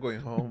 fuck that. I'm going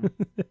home.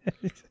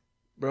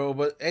 Bro,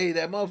 but hey,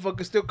 that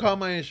motherfucker still called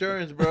my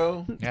insurance,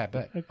 bro. Yeah, I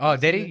bet. Oh,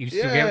 did he? You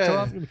still gave it to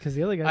Yeah. him? Because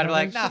the other guy. I'd be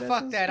like, nah,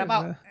 fuck that. I'm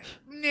out.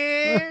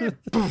 Nah.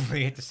 Boom.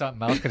 He hit to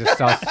something else because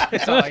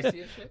it's all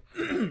icy and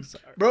shit.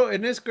 Bro,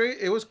 and it's great.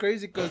 It was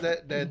crazy because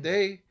that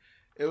day,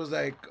 it was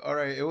like, all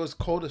right, it was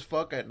cold as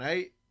fuck at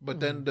night, but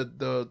then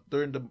the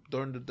during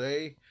the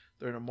day,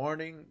 during the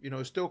morning, you know,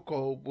 it's still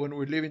cold when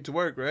we're leaving to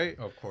work, right?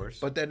 Of course.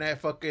 But then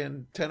at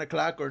fucking 10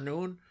 o'clock or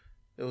noon,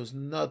 it was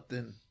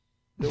nothing.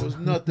 There was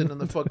nothing on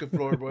the fucking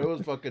floor, bro. It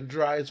was fucking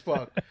dry as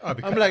fuck. I'm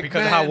like,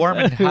 because man, of how warm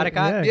and hot it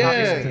got. Yeah,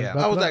 Obviously,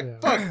 I was like, Yeah.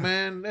 fuck,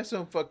 man, that's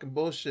some fucking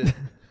bullshit.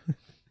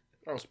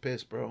 I was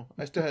pissed, bro.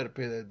 I still had to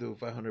pay that dude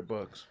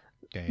 $500.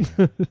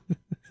 Damn.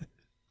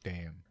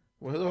 Damn.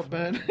 What's up,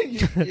 man?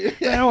 I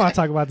don't want to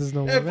talk about this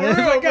no more, Hey, for man.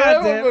 real,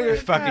 God bro. damn it.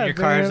 Fucking God your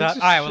cars damn, up.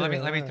 just All right, well,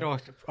 shit, let me man. throw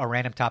a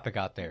random topic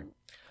out there.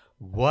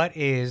 What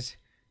is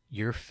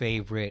your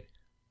favorite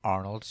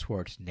Arnold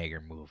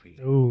Schwarzenegger movie?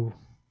 Ooh,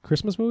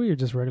 Christmas movie or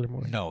just regular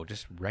movie? No,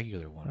 just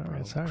regular one, All bro.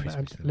 right, sorry, man.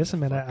 Christmas movie, Listen,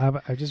 man,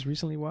 fuck. I just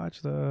recently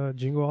watched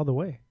Jingle All the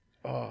Way.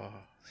 Oh,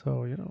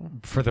 So, you know.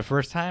 For the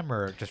first time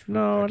or just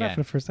No, again? not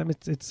for the first time.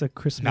 It's a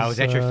Christmas. Now, is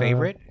that your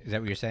favorite? Is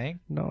that what you're saying?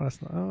 No, that's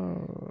not.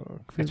 Oh,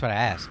 That's what I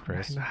asked,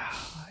 Chris.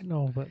 I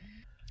know, but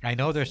I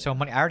know there's so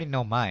many. I already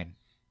know mine.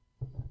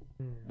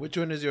 which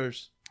one is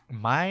yours?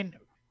 Mine,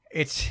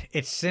 it's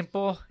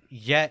simple,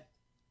 yet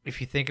if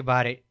you think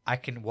about it, I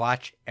can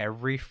watch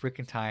every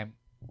freaking time,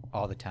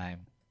 all the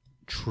time.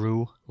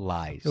 True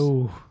Lies.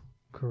 oh,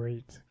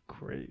 great.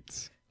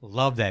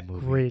 Love that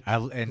movie. Great.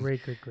 And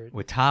Great.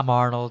 with Tom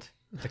Arnold,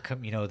 the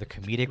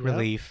comedic Yep.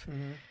 relief.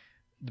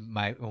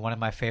 One of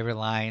my favorite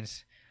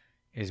lines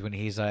is when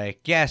he's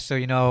like, "Yeah,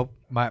 so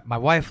my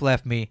wife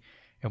left me,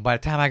 and by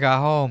the time I got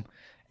home,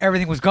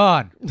 everything was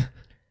gone.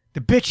 The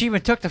bitch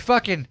even took the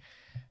fucking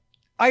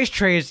ice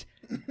trays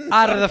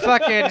out of the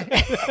fucking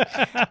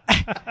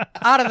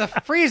out of the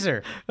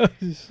freezer.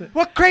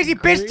 What crazy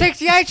bitch takes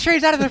the ice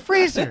trays out of the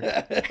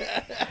freezer?"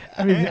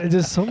 I mean,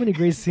 there's so many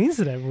great scenes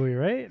in that movie,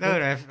 right? Dude,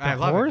 I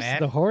love horse, it,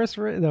 man. The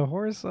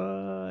horse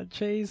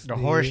chase. The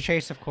horse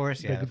chase, of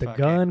course. Yeah, The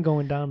fucking- gun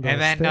going down the And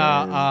then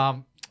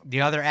stairs.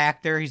 the other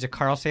actor, he's a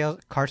car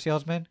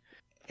salesman,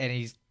 and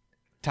he's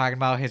talking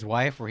about his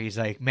wife, where he's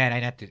like, "Man,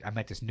 I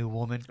met this new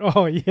woman.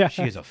 Oh yeah,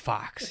 She is a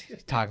fox."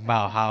 He's talking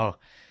about how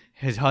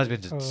his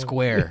husband's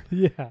square.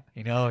 Yeah.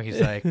 He's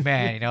like,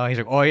 "Man, he's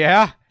like, oh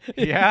yeah,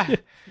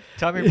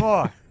 tell me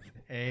more."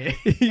 And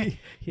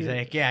he's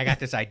like, "Yeah, I got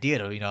this idea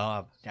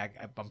to,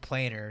 I'm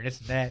playing her and this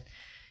and that."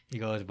 He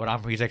goes,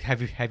 he's like,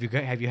 have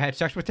you had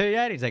sex with her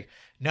yet? He's like,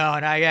 "No,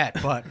 not yet,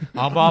 but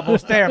I'm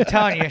almost there. I'm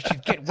telling you, she's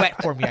getting wet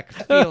for me. I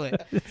can feel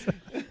it."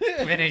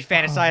 And then he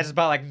fantasizes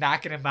about like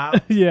knocking him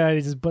out, Yeah,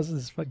 he just busts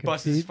his fucking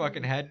busts his teeth.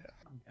 fucking head.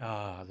 Oh,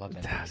 I love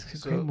that. That's movie.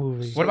 a great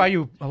movie. What about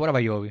you? What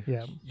about you, Obi?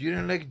 Yeah, You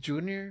didn't like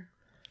Junior?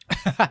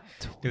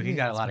 Dude, he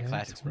got a lot of Twins,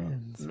 classics, bro.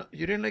 twins. No,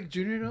 you didn't like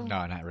Junior, though?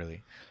 No, not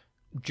really.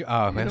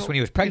 That's when he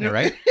was pregnant,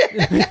 right?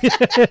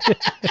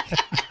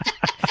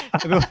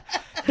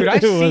 Dude,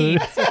 I've seen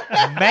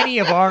many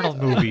of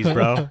Arnold movies,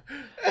 bro.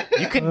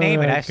 You can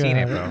name it. my I've seen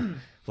it, God. bro.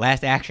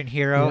 Last Action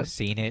Hero, Yep.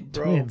 seen it.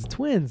 Bro.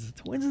 Twins is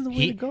the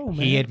way to go, man.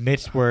 He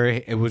admits where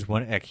it was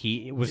one. Like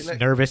he was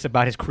nervous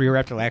about his career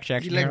after Last You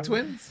Action like Hero.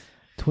 twins?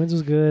 Twins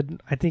was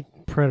good. I think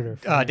Predator.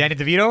 Danny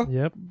DeVito.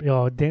 Yep.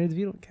 Yo, Danny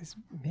DeVito guys,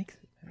 makes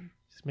it, man.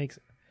 Just makes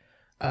it.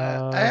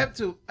 I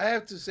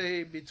have to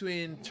say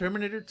between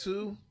Terminator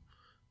 2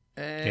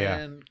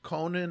 and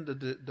Conan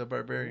the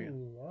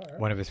Barbarian.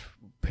 One of his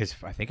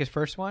I think his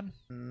first one.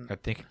 I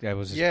think that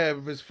was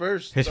His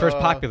first. his first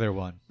popular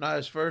one. Not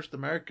his first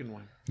American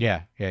one.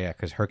 Yeah.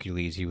 Because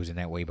Hercules, he was in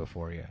that way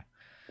before. Yeah.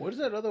 What is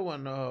that other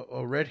one?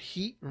 Red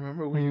Heat.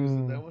 Remember we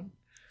used that one?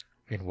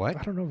 In what?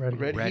 I don't know. Red.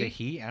 Red Red Heat?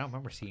 Heat? I don't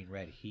remember seeing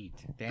Red Heat.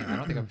 Damn, I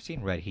don't think I've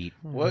seen Red Heat.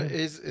 What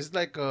is? It's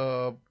like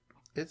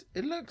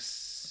it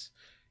looks.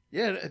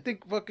 Yeah, I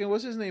think fucking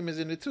what's his name is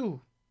in it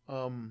too.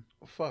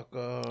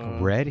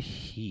 Red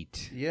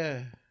Heat.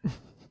 Yeah,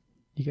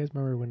 You guys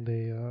remember when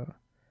they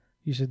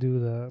used to do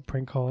the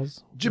prank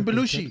calls? Jim with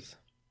these Belushi. kids?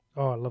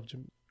 Oh, I love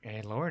Jim.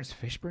 And Lawrence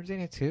Fishburne's in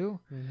it too.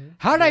 Mm-hmm.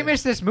 How did I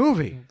miss this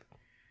movie?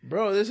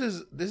 bro. This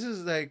is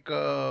like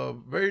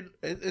very.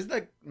 It's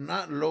like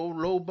not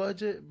low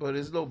budget, but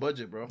it's low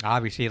budget, bro.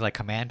 Obviously, like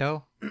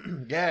Commando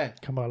Yeah,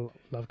 Come on,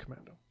 love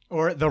Commando.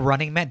 or The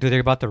Running Man. Dude, they're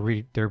about to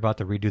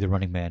redo The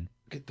Running Man.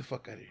 get the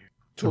fuck out of here.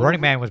 The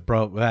Running Man was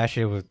broke. That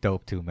shit was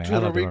dope too, man. I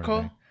Total love The Running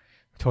Recall. Man.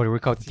 Total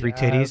Recall with the three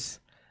titties.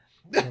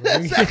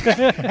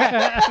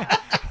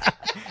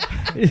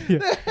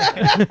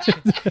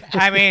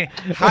 I mean,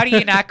 how do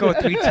you not go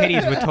three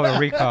titties with Total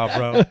Recall,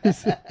 bro?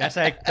 That's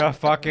like the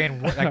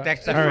fucking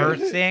that's the All right.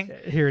 first thing.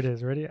 Here it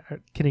is. Ready?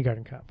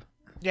 Kindergarten Cop.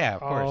 Yeah,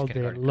 of course. All day.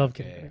 Kindergarten Love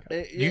Cop, yeah,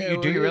 Kindergarten Cop.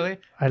 You do you really?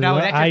 I Now,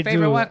 love. is that your I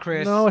favorite do. one,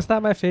 Chris? No, it's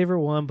not my favorite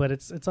one, but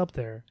it's up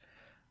there.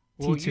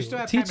 Well, T2. you still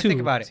have time to think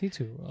about it.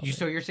 T2.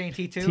 So you're saying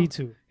T2? T2.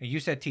 And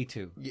you said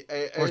T2. Yeah,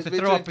 Or it's to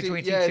throw up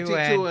between T2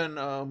 T2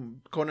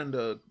 and Conan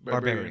the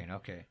Barbarian. Barbarian.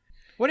 Okay.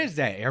 What is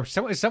that?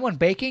 Is someone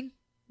baking?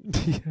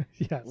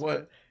 Yeah.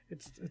 What?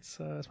 It's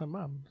my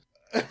mom.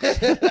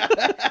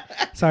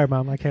 Sorry,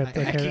 mom. I can't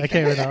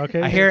right now.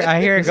 Okay. I hear it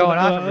Listen, going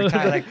off every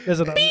time. Like,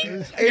 listen,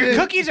 your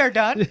cookies are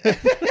done.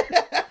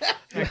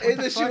 Hey,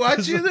 does she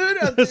watch you, dude?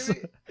 On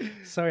TV?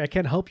 Sorry, I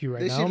can't help you right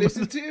Does now. she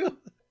listen to you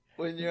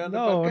when you're on the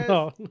No,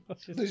 podcast?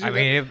 no. Does she I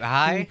mean,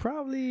 hi,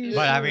 Probably.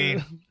 but I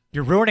mean,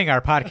 you're ruining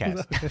our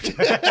podcast.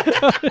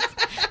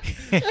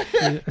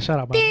 Shut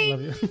up, mom. I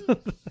love you.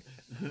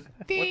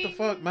 what the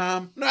fuck,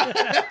 mom?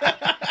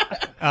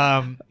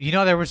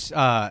 There was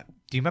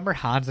Do you remember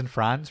Hans and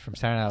Franz from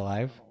Saturday Night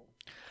Live?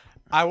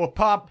 I will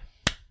pump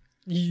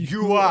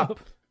you up.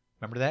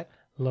 Remember that?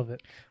 Love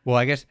it. Well,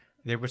 I guess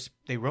they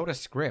wrote a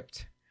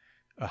script,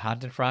 a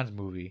Hans and Franz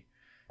movie,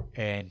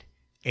 and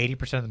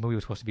 80% of the movie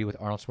was supposed to be with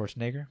Arnold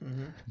Schwarzenegger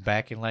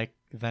back in like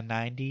the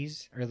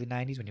 90s, early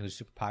 90s when he was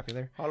super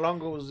popular. How long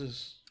ago was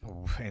this?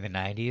 In the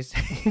 90s.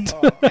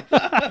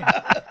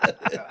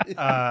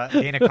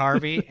 Dana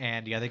Carvey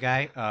and the other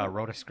guy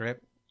wrote a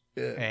script,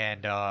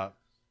 and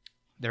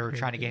they were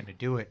trying to get him to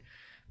do it,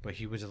 but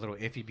he was a little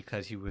iffy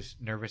because he was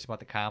nervous about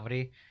the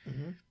comedy.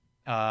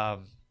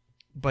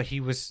 But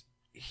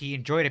he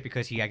enjoyed it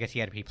because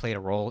he played a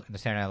role in the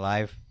Saturday Night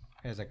Live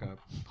as like a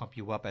pump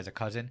you up as a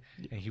cousin,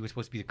 and he was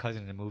supposed to be the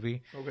cousin in the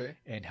movie. Okay.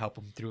 And help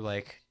him through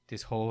like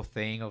this whole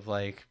thing of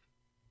like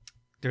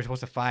they're supposed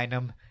to find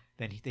him.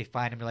 Then they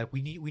find him. They're like,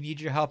 we need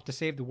your help to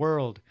save the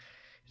world.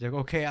 He's like,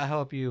 okay, I'll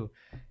help you.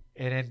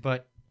 And then,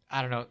 but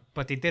I don't know.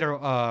 But they did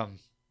what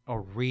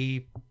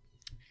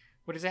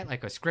is that,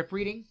 like a script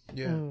reading?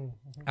 Yeah.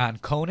 On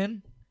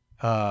Conan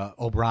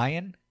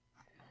O'Brien.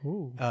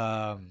 Ooh.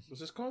 What's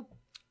this called?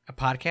 A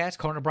podcast,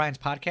 Conan O'Brien's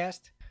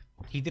podcast.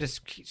 He did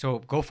so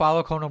go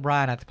follow Conan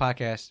O'Brien at the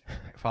podcast,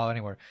 follow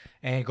anywhere,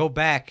 and go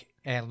back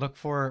and look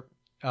for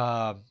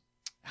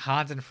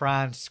Hans and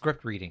Franz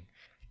script reading.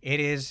 It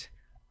is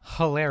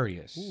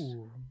hilarious.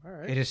 Ooh, all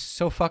right. It is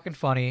so fucking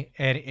funny,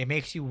 and it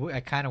makes you. I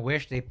kind of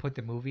wish they put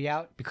the movie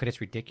out because it's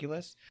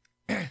ridiculous.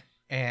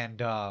 And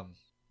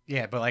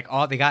yeah, but like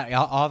all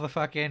the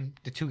fucking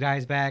the two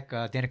guys back,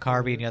 Dana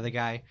Carvey and the other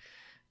guy,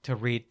 to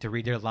read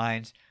their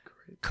lines.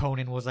 Great.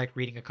 Conan was like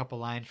reading a couple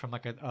lines from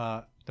like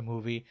the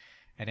movie,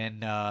 and then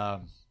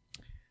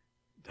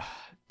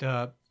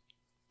the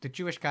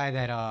Jewish guy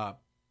that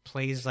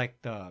plays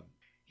like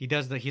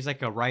he's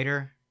like a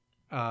writer.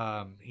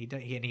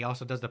 He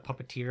also does the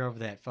puppeteer of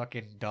that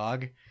fucking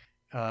dog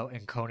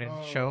in Conan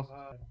show.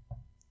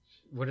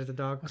 What is the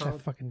dog What's called?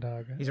 that fucking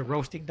dog? He's a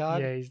roasting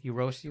dog. Yeah, you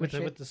roast you with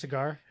with the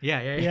cigar.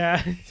 Yeah.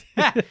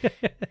 Yeah.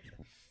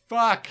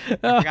 Fuck, I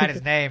forgot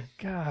his name.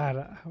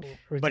 God.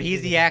 But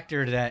he's the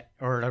actor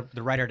or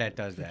the writer that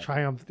does that.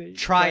 Triumph.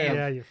 Triumph.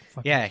 Yeah, you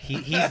fucking. Yeah,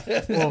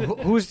 he's well.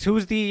 Who's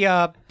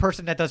the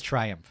person that does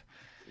Triumph?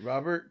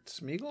 Robert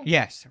Smigel?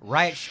 Yes,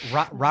 right.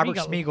 Robert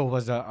Smigel. Smigel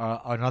was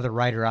another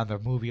writer on the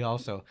movie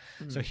also.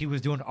 So he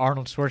was doing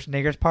Arnold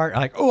Schwarzenegger's part.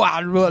 Like, oh,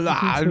 I'm Arnold.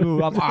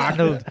 I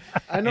know.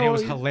 And it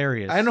was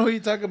hilarious. I know who you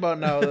talk about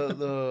now.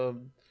 The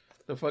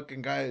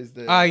fucking guys.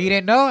 That, You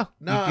didn't know?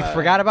 No. You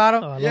forgot about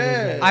him? Oh, I love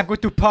Yeah. those guys. I'm going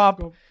to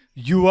pump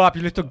you up,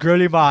 you little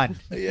girly man.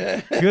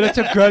 Yeah. You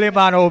little girly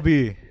man,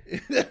 Obi.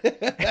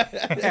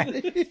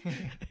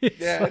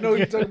 Yeah, I know what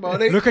you're talking about.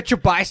 Look at your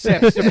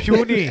biceps. They're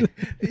puny.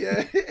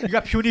 Yeah. You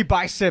got puny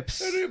biceps.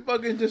 They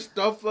fucking just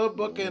stuff up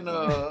fucking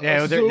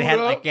Yeah, they had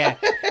like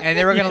and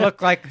they were gonna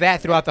look like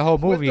that throughout the whole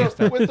movie and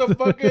stuff. with the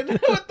fucking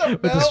with the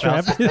belt.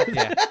 strap.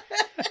 Yeah.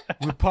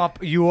 We pump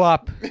you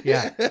up.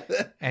 Yeah.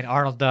 And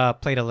Arnold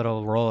played a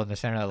little role in the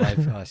Saturday Night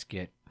Live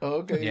skit. Oh,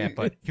 okay. Yeah,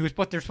 but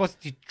they're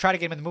supposed to try to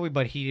get him in the movie,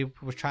 but he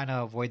was trying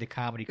to avoid the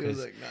comedy He was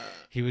because like, nah.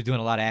 he was doing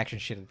a lot of action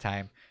shit at the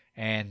time.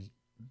 And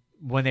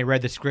when they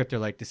read the script, they're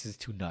like, "This is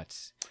too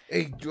nuts."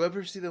 Hey, did you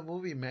ever see the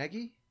movie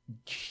Maggie?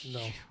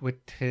 No. With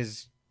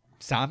his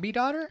zombie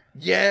daughter?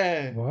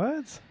 Yeah.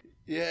 What?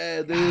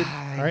 Yeah, dude.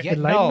 Alright, Yeah,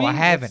 enlighten no, me. I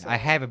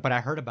haven't, but I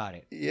heard about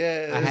it.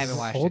 Yeah. I haven't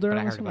watched older it, but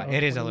I or heard something? about it.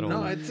 It is a little.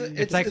 No,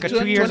 it's like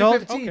 2 years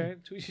old?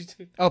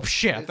 2015. Okay. Oh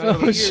shit! I It's thought it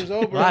 20 was years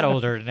old, a bro. lot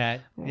older than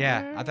that.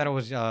 Yeah, I thought it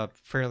was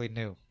fairly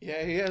new.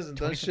 Yeah, he hasn't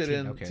done shit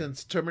 2015, okay.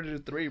 since Terminator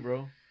 3,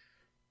 bro.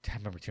 I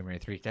remember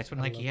Terminator 3. That's when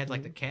like he had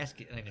like the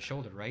casket in his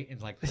shoulder, right?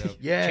 And like the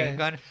Yeah. chain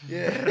gun.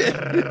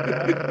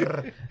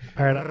 Yeah.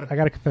 All right, I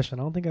got a confession.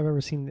 I don't think I've ever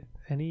seen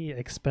any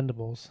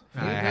Expendables.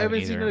 I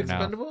haven't seen either, The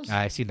Expendables? No.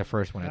 I seen the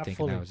first one, I Not think,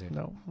 fully. and that was it.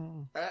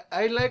 No.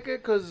 I like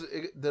it because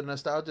the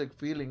nostalgic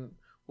feeling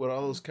with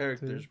all those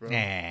characters, bro.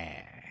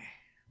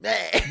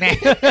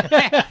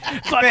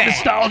 Fuck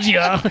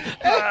nostalgia.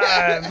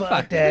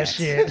 Fuck that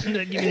shit.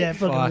 Give me that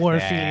fucking Fuck warm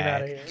that. feeling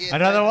out of here.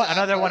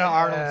 Another one of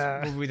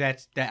Arnold's movie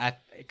that I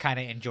kind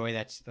of enjoy.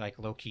 That's like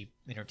low key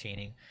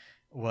entertaining.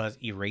 Was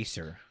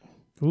Eraser.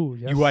 Ooh,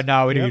 yes. You are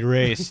now Yep.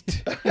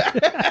 erased.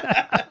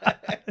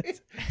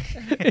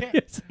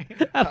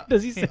 How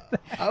does he say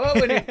that? How about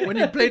when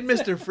he played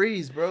Mr.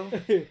 Freeze, bro?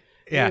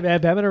 Yeah. Hey,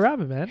 man, Batman and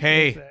Robin, man.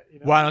 Hey, That's, you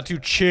know? why don't you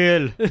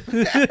chill?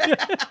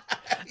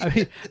 I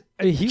mean,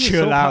 he was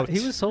Chill so out. he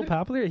was so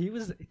popular. He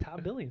was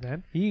top billing,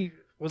 man. He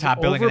was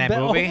Top billing in that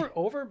movie?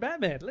 over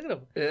Batman. Look at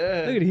him.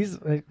 Yeah. Look at he's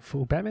like,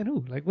 fool, Batman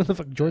who? Like what the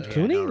fuck? George Yeah,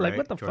 Clooney? I know, Like right?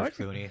 what the George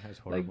fuck? Clooney. That's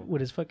Like horrible. with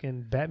his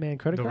fucking Batman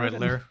credit The card.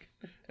 Riddler.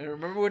 And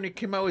remember when he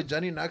came out with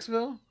Johnny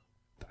Knoxville?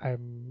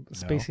 I'm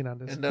spacing on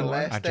this. And the Go on.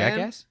 last On stand?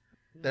 Jackass?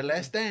 The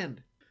Last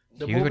Stand.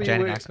 The He was with movie Johnny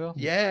where- Knoxville?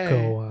 Yeah.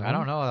 Go on. I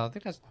don't know. I don't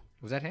think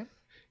was that him?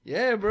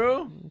 Yeah,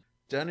 bro.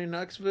 Johnny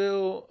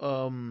Knoxville,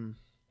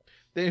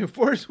 they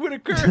enforced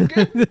Whitaker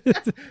again.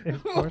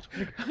 Oh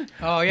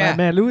My yeah.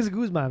 man, Luis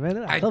Guzman,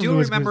 man. I love do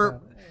Luis remember.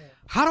 Guzman.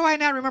 How do I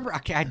not remember?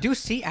 Okay, I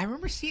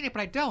remember seeing it,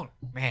 but I don't.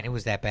 Man, it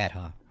was that bad,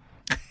 huh?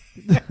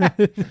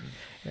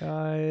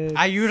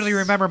 I usually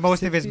remember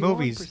most of his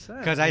movies 61%,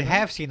 because I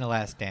have seen The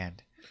Last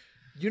Stand.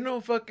 You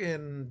know,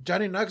 fucking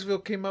Johnny Knoxville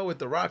came out with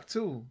The Rock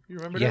too. You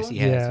remember that Yes, one? he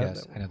has. Yeah,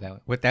 Yes, that I know that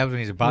one. That was when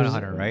he's a bounty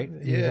hunter, right? He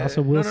was Yeah.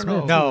 also Will No, no, Smith.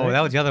 no. too, No, right?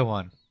 that was the other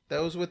one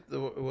That was with the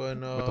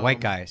when with the white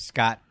guy,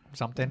 Scott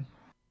something.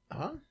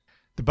 Huh?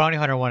 The bounty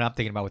hunter one I'm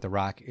thinking about with The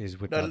Rock is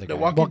with the The other guy.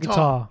 Walking Walking Tall.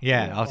 Tall.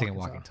 Yeah, I was thinking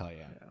Walking Tall.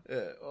 Yeah.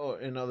 Oh,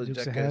 and other Dukes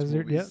of Jackass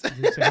Hazzard. movies. Yep.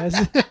 Dukes of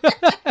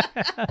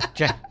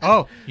Hazzard.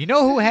 Oh, you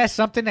know who has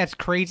something that's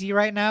crazy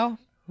right now?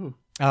 Who?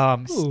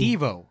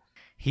 Steve-O.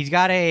 He's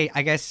got a,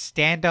 I guess,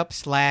 stand-up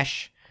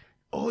slash.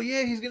 Oh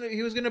yeah,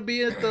 he was gonna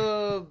be at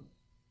the.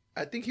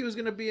 I think he was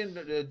gonna be in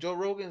Joe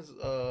Rogan's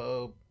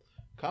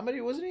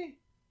comedy, wasn't he?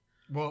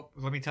 Well,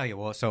 let me tell you.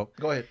 Well, so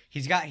Go ahead.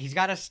 he's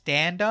got a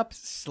stand-up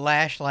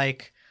slash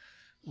like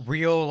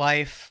real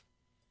life,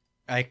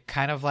 like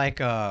kind of like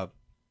a.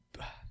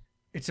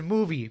 It's a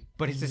movie,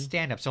 but it's a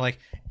stand-up. So like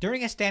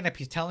during a stand-up,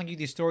 he's telling you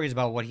these stories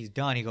about what he's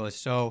done. He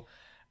goes, you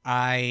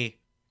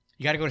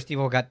got to go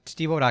to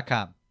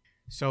steve.com.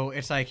 So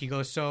it's like he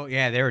goes,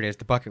 yeah, there it is,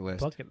 the bucket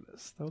list. Bucket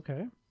list.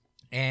 Okay.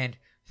 And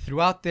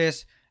throughout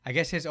this, I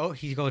guess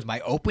he goes,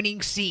 my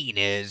opening scene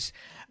is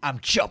I'm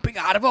jumping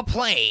out of a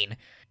plane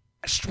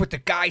with the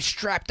guy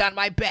strapped on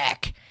my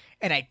back,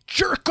 and I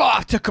jerk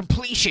off to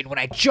completion when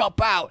I jump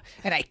out,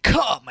 and I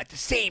come at the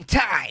same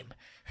time.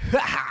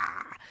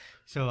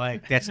 So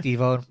like that's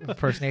Steve-O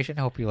impersonation.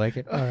 I hope you like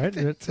it. All right.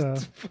 It's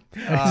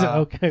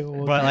okay.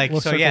 But like,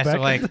 we'll so circle yeah, so back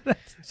like, to that.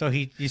 so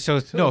he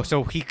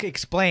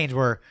explains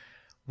where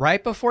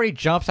right before he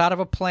jumps out of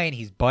a plane,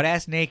 he's butt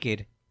ass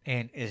naked,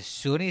 and as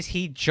soon as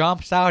he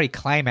jumps out, he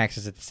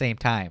climaxes at the same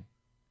time,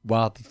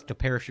 while the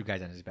parachute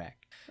guy's on his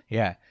back.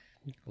 Yeah.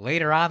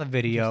 Later on in the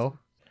video,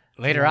 pause.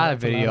 Later on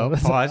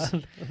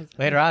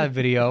in the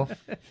video,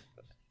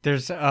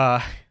 there's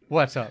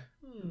what's up?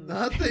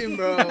 Nothing,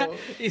 bro.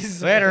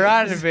 Later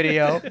on in the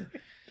video,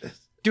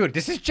 dude,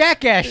 this is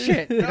jackass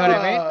shit. You know what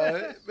I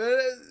mean?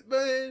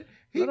 But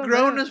he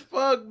grown as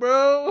fuck,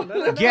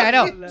 bro. Yeah, I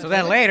know. So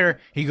then later,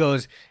 he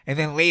goes, and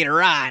then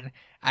later on,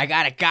 I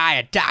got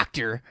a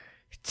doctor,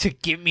 to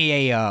give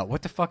me a,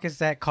 what the fuck is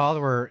that called?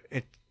 Where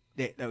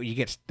you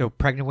get, the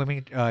pregnant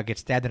women get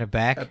stabbed in the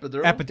back?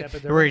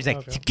 Epidural? Where he's like,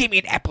 Okay. give me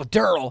an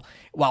epidural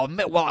while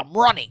I'm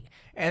running.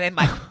 And then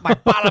my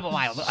bottom of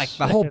my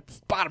whole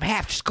bottom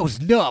half just goes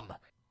numb.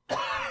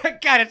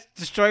 God, it's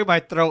destroying my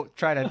throat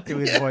trying to do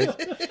his voice.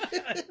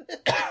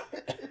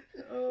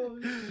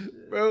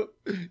 Bro,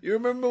 you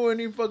remember when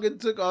he fucking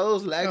took all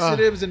those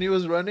laxatives and he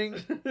was running?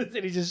 And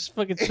he just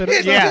fucking shut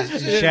up. Yeah,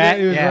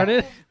 He was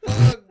running.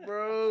 Fuck,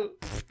 bro.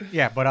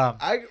 Yeah, but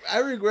I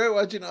regret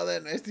watching all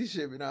that nasty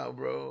shit now,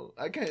 bro.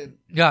 I can't.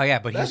 no, yeah,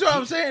 but That's what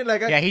I'm saying.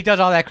 Like, Yeah, he does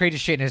all that crazy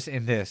shit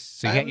in this,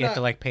 so I'm you have to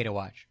not- like pay to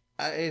watch.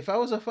 if I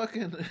was a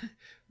fucking,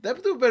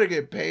 that dude better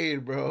get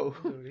paid, bro.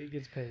 Dude, he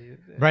gets paid.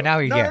 Right now,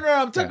 No,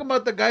 I'm talking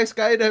about the guy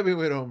skydiving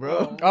with him,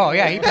 bro. Oh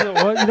yeah, he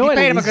Well, you know He what?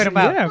 paid him a He's- good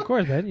amount. Yeah, of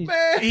course, man. He's-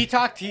 Man. he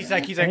talked. He's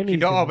like, Anything. you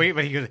know, but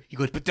he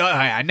goes, but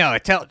I know.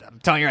 I'm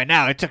telling you right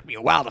now, it took me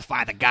a while to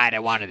find the guy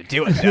that wanted to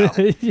do it.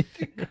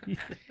 Though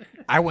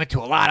I went to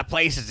a lot of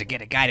places to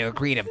get a guy to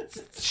agree to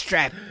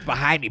strap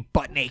behind me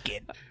butt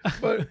naked.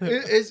 But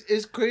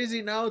it's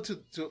crazy now to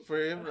for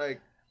him,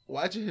 like,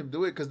 watching him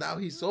do it, because now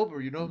he's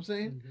sober, you know what I'm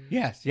saying?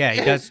 Yes, yeah,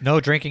 he does no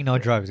drinking, no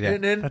drugs. Yeah,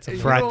 And then That's a-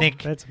 and for I you know-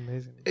 think That's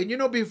amazing. and you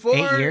know, before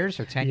 8 years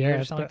or 10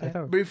 years, or something like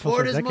that.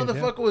 before this close to a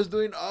decade, motherfucker was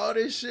doing all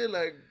this shit,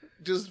 like,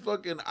 just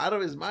fucking out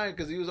of his mind,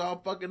 because he was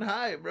all fucking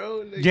high,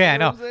 bro. Like, Yeah, I you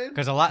know. what I'm saying?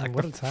 Because a lot, like,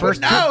 What the a time.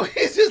 first Now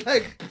he's just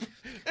like,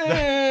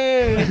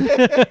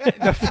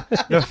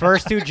 the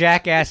first two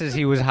Jackasses,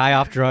 he was high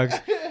off drugs.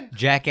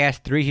 Jackass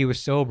 3, he was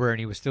sober and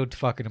he was still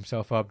fucking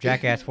himself up.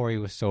 Jackass 4, he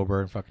was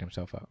sober and fucking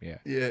himself up. Yeah.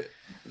 yeah.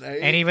 Like,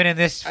 And even in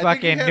this I think he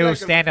fucking had new like a-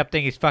 stand-up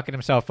thing, he's fucking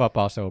himself up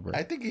all sober.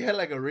 I think he had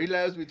like a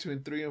relapse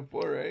between 3 and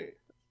 4, right?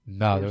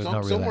 No, Or there was no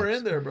relapse. somewhere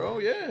in there, bro.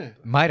 Yeah.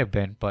 Might have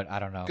been, but I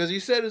don't know. Because you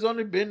said it's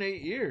only been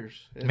 8 years.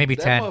 And Maybe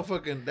that 10.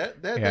 Motherfucking, that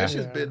Yeah.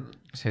 shit's Yeah. been,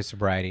 It's his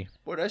sobriety.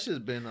 boy, that shit's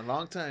been a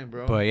long time,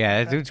 bro. But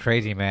yeah, that dude's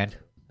crazy, man.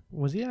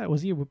 Was he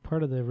a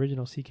part of the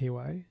original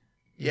CKY?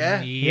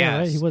 yeah. Yeah,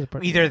 right, he was a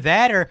part of Either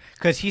that or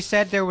because he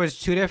said there was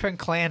 2 different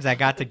clans that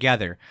got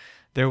together.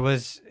 There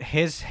was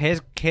his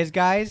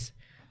guys,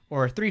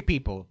 or 3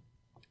 people.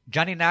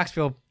 Johnny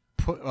Knoxville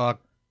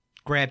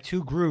grabbed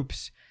 2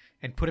 groups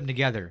and put them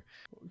together.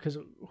 Because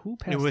who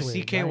passed It was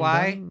away? CKY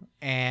Ryan Dunn?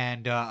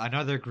 and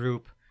another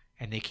group,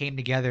 and they came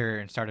together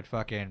and started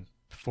fucking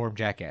form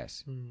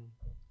Jackass. Hmm.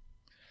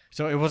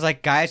 So it was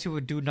like guys who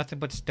would do nothing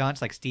but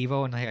stunts, like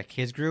Steve-O and like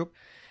his group,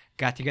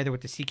 got together with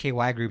the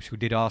CKY groups who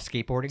did all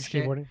skateboarding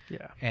shit, Skateboarding?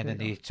 Yeah. and then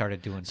There you they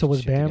started doing. go. So was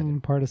shit Bam together.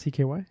 part of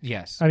CKY?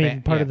 Yes, I mean,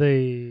 Bam- part yeah. of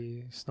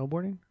the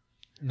snowboarding?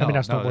 No, I mean,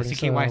 not no, snowboarding. the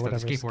CKY stuff, the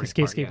whatever.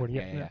 skateboarding. Skateboarding, part,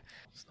 yeah.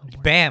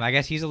 Snowboarding. Bam, I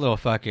guess he's a little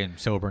fucking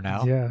sober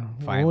now. Yeah.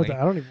 finally. What was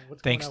that? I don't even.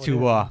 What's going Thanks on to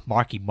with him?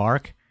 Marky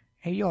Mark.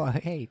 Hey yo,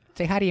 hey,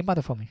 say hi to your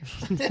mother for me.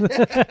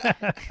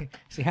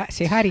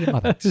 say hi to your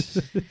mother.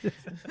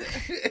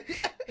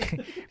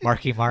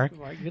 Marky Mark.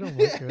 Like, you don't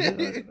work with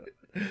it.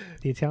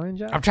 The Italian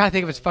job? I'm trying to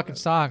think of his fucking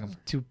song. I'm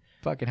too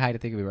fucking high to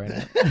think of it right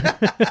now.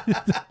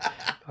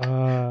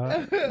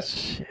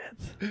 Shit.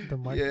 The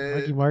Yeah.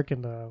 Marky Mark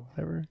and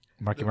whatever.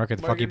 Marky Mark and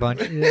the Funky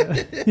Bunch.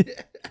 Yeah.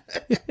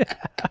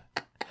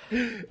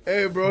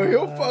 Hey, bro,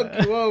 he'll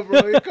fuck you up,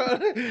 bro.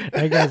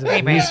 That guy's a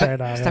Hey, man, beast right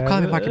now. stop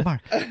calling me Marky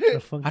Mark.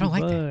 The Funky I don't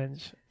like that.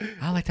 Bunch. I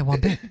don't like that one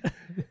bit.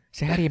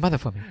 Say hi to your mother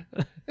for me.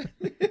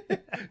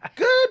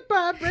 Good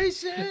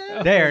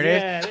vibration. There it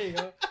is. Yeah, there you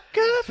go.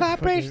 Good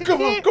vibrations.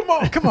 Come on, come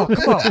on. Come on,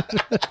 come on.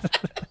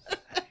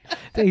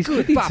 He's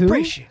Good 52?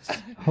 vibrations.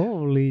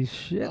 Holy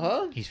shit.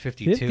 Huh? He's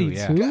 52,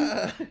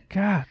 yeah.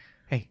 God,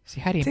 Hey,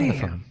 say hi to your mother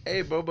for me.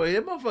 Hey, bro, but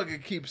him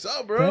motherfucker keeps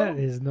up, bro. that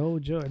is no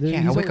joke.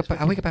 Yeah, I wake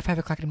up at 5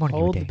 o'clock in the morning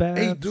Old every day.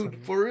 Hey, baths dude,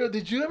 and- for real,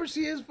 did you ever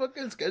see his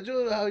fucking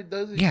schedule? How he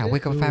does his Yeah, I shit?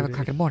 wake up at 5 Dude,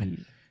 o'clock in the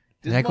morning.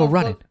 This Then I go motherfucker-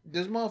 running.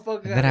 This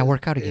motherfucker And then I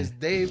work out again. His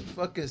day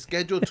fucking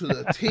scheduled to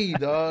the T,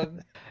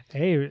 dog.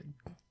 Hey,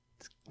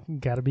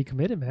 gotta be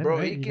committed, man. Bro,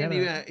 right? he You can't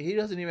gotta- even. He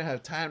doesn't even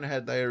have time to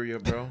have diarrhea,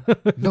 bro.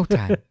 No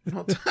time.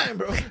 No time,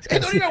 bro. Hey,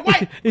 don't even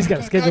wipe. He's got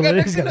to schedule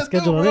it. He's got to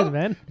schedule it in,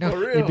 man. No, For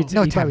He, real. No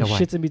he time probably to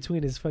wipe. shits in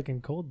between his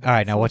fucking cold. All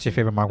right, now what's your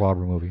favorite Mark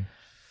Wahlberg movie?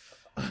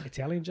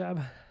 Italian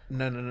Job?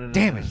 No.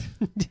 Damn it.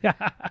 Yeah.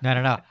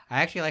 No.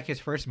 I actually like his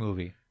first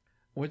movie.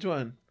 Which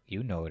one?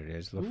 You know what it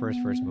is. The first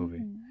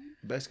movie.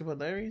 Basketball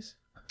Diaries?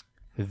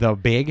 The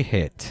Big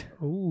Hit.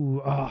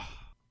 Ooh, oh,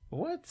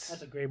 What?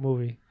 that's a great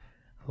movie.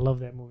 I love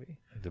that movie.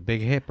 The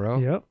Big Hit, bro.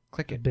 Yep.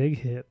 Click A it. big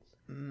hit.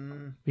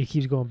 Mm, He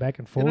keeps going back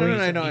and forth. no,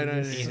 I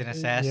know. He's an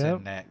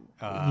assassin that...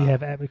 You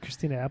have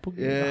Christina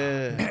Applegate.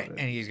 Yeah.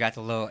 and he's got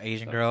the little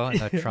Asian girl in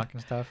the trunk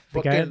and stuff.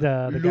 The guy, Fucking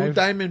the Lou guy,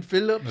 Diamond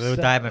Phillips. Lou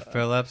Diamond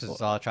Phillips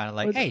is all trying to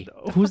like, hey,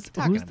 who's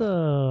talking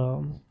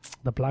the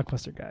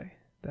blockbuster guy?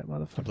 That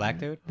motherfucker. the black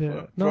dude?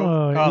 The, From-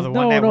 oh, the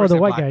one that no, works the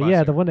at white guy.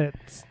 Yeah, Blockbuster. the one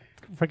that's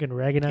freaking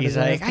ragging on He's his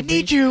like, ass I to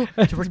need be- you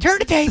to return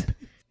the tape.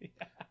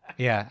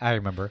 Yeah, I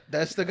remember.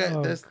 That's the guy.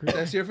 Oh,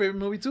 that's your favorite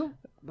movie too?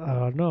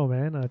 No,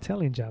 man,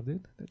 Italian Job,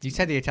 dude. That's You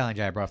said the Italian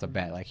guy right off the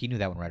bat. Like, he knew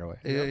that one right away.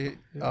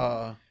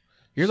 Yeah.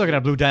 You're looking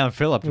at Blue Diamond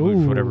Phillips for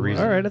whatever Ooh,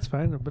 reason. All right, that's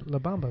fine. But La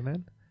Bamba,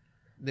 man.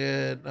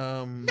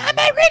 Not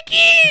my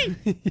Ricky!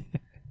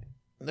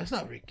 That's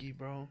not Ricky,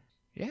 bro.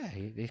 Yeah,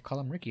 they call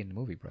him Ricky in the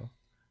movie, bro.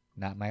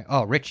 Not my...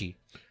 Oh, Richie.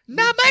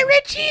 Not my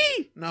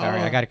Richie! No.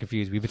 Sorry, I got it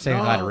confused. We've been saying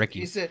a lot of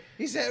Ricky. He said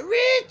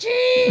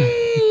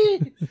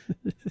Richie.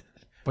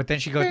 But then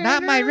she goes,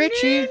 not my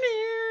Richie.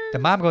 The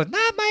mom goes,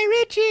 not my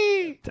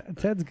Richie.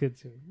 Ted's good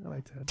too. I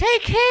like Ted.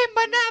 Take him,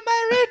 but not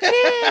my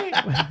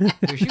Richie.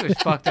 Dude, she was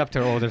fucked up to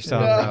her older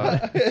son,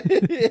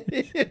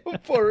 bro.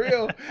 For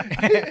real.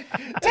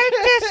 Take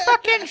this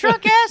fucking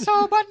drunk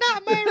asshole, but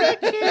not my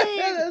Richie.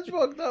 That's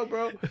fucked up,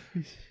 bro.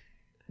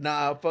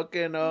 Nah,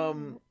 fucking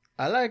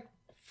I like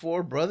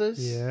Four Brothers.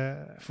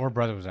 Yeah. Four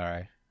Brothers was all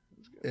right.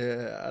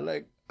 Yeah, I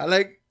like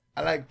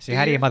See,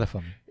 how do you mother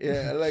for me?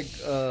 Yeah, I like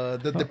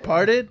The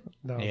Departed.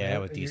 No, Yeah, man,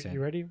 that was decent.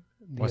 You ready?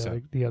 What's up?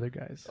 The other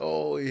guys.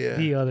 Oh yeah.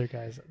 The other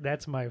guys.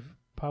 That's my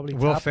probably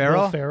Will top.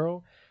 Ferrell? Will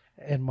Ferrell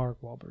and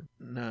Mark Wahlberg.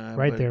 Nah,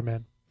 Right but- there,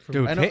 man.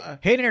 Dude, I know-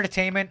 hit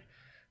entertainment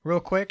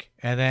real quick,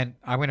 and then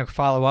I'm going to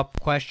follow up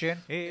question.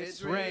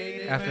 It's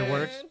raining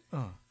Afterwards.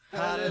 men.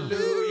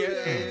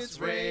 Hallelujah, it's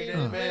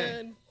raining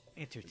men.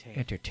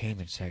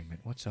 Entertainment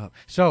segment. What's up?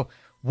 So,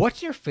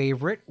 what's your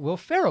favorite Will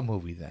Ferrell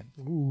movie then?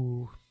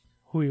 Ooh.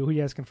 Who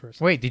you asking first?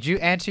 Wait, did you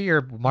answer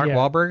your Mark Yeah,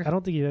 Wahlberg? I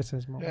don't think you asked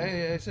his mom.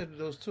 Yeah, I said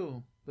those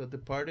two. The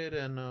Departed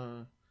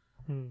and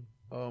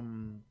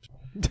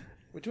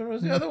which one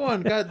was the other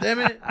one? God damn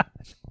it.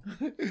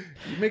 You're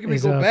making me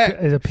go back.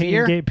 Is a pain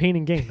Fear?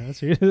 and gain.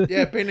 That's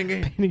Yeah, Pain and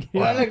Gain. Pain and Gain.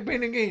 Well, I like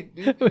Pain and Gain.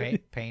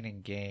 dude. Pain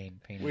and Gain.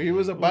 Where he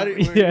was a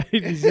body. Where Yeah.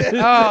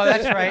 Oh,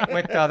 that's right,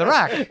 with The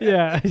Rock.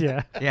 Yeah.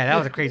 Yeah, that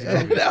was a crazy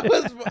movie. that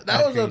was a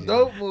crazy.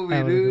 dope movie,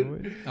 That was a good dude.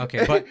 movie.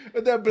 Okay, but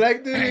With that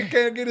black dude, he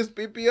can't get his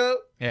pee up.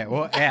 yeah,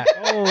 well, yeah.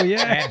 Oh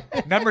yeah.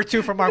 And number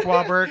 2 for Mark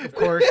Wahlberg, of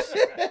course.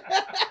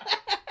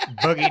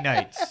 Boogie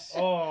Nights.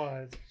 Oh,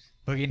 it's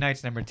Boogie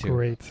Nights number 2.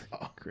 great.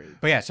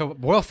 But yeah, so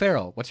Will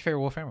Ferrell. What's your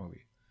favorite Will Ferrell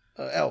movie?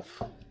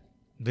 Elf.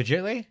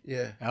 Legitly?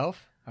 Yeah.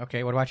 Elf?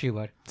 Okay, what about you,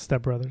 bud?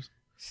 Step Brothers.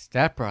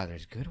 Step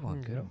Brothers. Good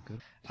one, good one,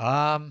 good.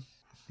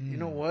 You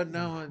know what?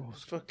 Now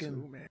it's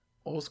fucking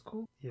old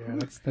school. Yeah,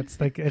 that's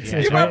like it's Yeah.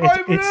 it's You're my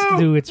right boy, it's Blue.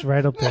 dude, it's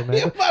right up there, man.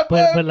 You're my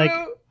But boy, like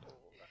Blue.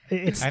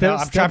 it's I know.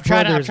 I'm Step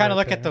trying Brothers to right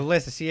look at the there.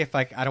 list to see if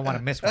like I don't want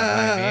to miss one. You know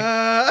what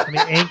I mean?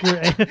 I mean, Anchor.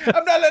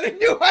 I'm not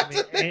letting you watch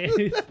it.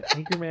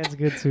 Anchorman's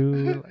good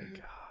too.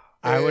 Like,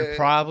 I would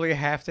probably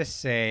have to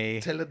say.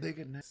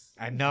 Talladega.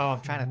 I know.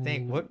 I'm trying to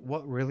think.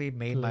 What really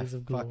made my Blaze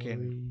of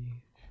fucking.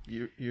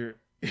 You're.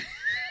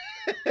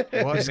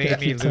 What made me keep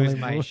lose telling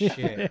my me.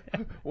 shit?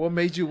 What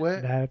made you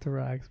wet? Night at the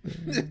Rocks.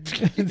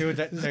 Dude,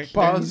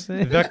 Pause.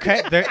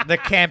 the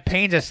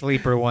campaign's a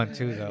sleeper one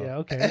too, though. Yeah,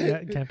 okay.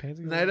 Yeah, campaigns.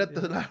 are good. Night at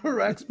the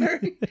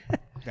Roxbury.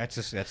 That's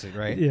it,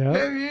 right? Yeah.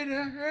 Have you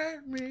not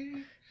heard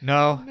me?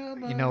 No, No,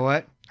 you know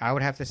what? I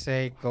would have to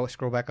say go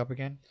scroll back up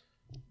again.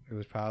 It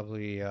was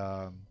probably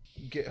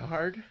Get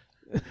hard.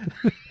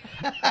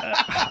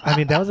 I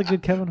mean, that was a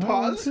good Kevin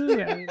Hart one Pause.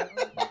 too. I mean,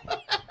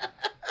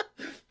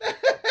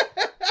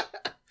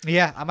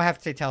 Yeah, I'm gonna have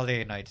to say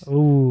Talladega Nights.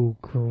 Oh,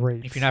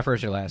 great. If you're not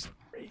first, you're last.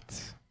 Great.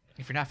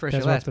 If you're not first,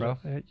 That's you're last,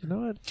 what bro. you know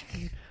what?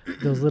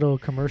 Those little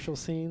commercial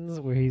scenes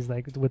where he's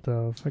like with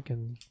the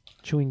fucking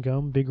chewing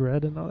gum, Big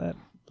Red, and all that.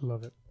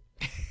 Love it.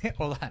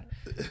 Hold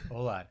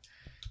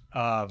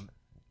on.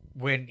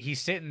 When he's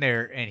sitting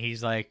there and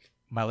he's like,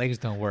 "My legs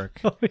don't work."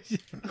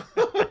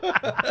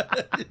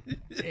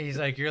 He's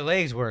like, "Your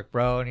legs work,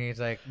 bro," and he's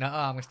like, "No,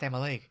 I'm gonna stand my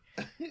leg."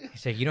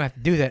 He's like, "You don't have to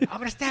do that. I'm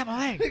gonna stand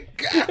my leg."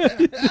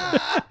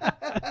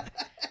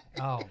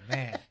 Oh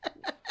man.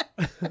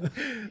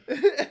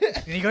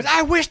 And he goes,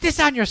 "I wish this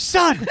on your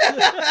son.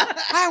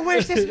 I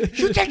wish this.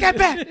 You take that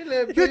back.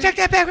 You take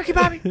that back, Ricky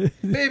Bobby."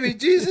 Baby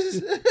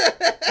Jesus.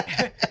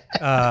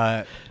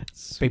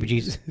 Baby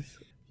Jesus.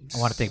 I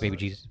want to thank Baby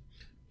Jesus.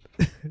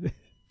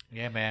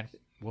 Yeah, man.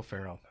 Will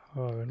Ferrell.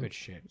 Oh, Good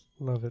shit.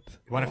 love it.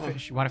 You want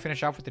to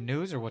finish off with the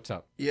news or what's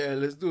up? Yeah,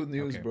 let's do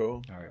news, Okay. bro.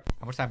 All right.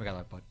 How much time we got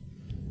left, bud?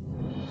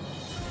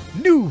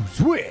 News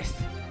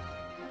with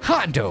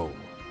Hondo.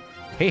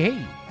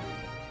 Hey.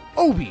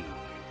 Obi.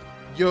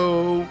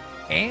 Yo.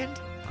 And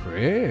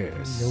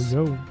Chris.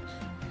 Yo.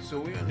 So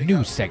we only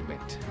News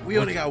segment. We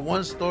only got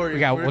one story.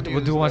 We'll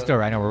do one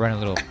story. I know we're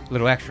running a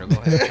little extra. Go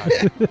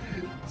ahead.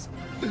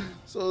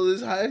 So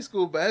this high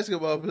school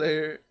basketball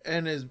player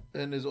and his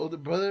older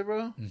brother,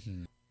 bro,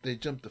 they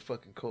jumped the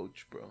fucking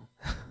coach, bro.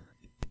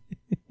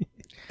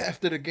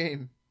 After the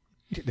game.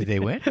 Did they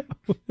win?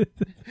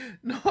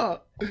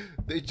 No,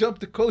 they jumped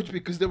the coach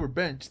because they were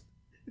benched.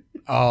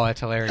 Oh, that's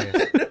hilarious.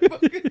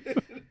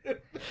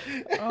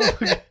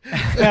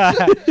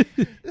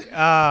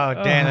 Oh,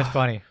 damn, that's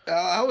funny.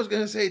 I was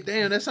gonna say,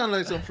 damn, that sounds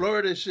like some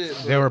Florida shit.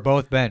 Bro. They were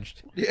both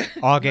benched. Yeah.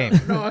 All game.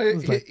 No,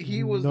 like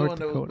he was the North one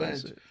that was Dakota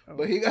benched. shit.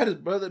 But he got his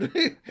brother.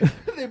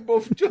 They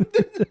both jumped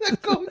into the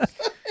coach.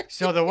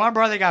 So the one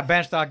brother got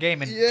benched all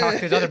game and Yeah. talked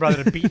to his other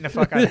brother to beating the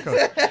fuck out of the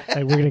coach.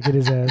 Like, we're gonna get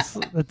his ass.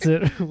 That's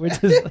it. We're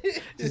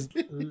just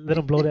let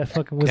him blow that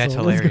fucking whistle. That's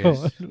Let's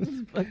hilarious.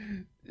 go.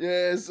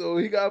 Yeah, so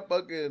he got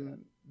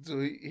fucking. So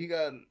he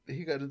got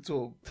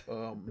into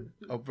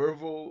a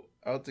verbal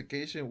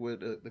altercation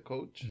with the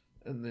coach,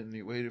 and then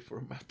he waited for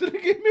him after the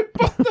game and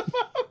popped him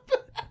up.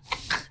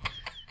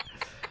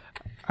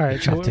 All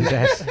right. So Dropped his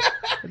ass.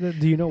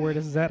 do you know where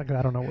this is at? 'Cause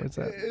I don't know where it's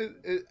at.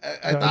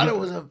 I thought it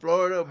was in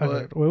Florida, but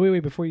Okay. Wait.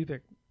 Before you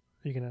pick,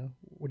 you can.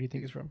 What do you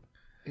think it's from?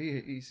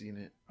 he seen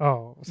it.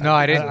 Oh, No,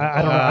 I didn't.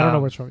 I don't know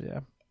where it's from. Yeah.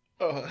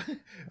 Oh,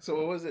 so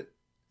what was it?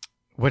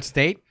 What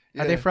state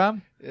are they Yeah.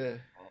 from? Yeah,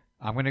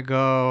 I'm going to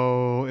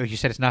go. You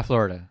said it's not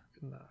Florida.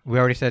 No. We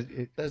already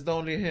said that's the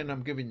only hint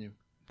I'm giving you.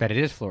 that it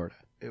is Florida.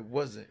 It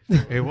wasn't.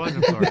 It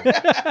wasn't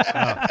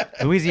Florida.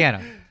 Oh,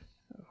 Louisiana.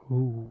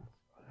 Ooh,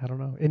 I don't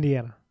know.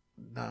 Indiana.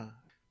 Nah,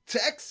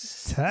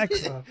 Texas.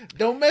 Texas.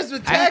 Don't mess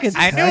with I Texas.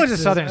 knew it was a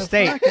Texas. southern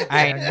state.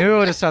 I knew it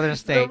was a southern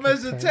state. Don't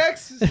mess with Okay.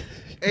 Texas.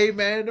 Hey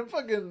man, the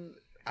fucking.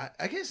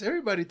 I guess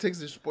everybody takes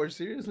their sport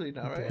seriously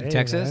now, right? Hey,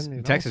 Texas?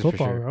 man, Texas for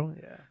football, sure. bro.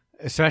 Yeah.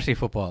 Especially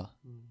football.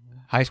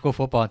 High school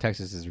football in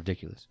Texas is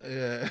ridiculous.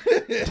 Yeah.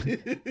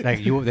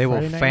 Like they will,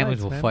 Friday night families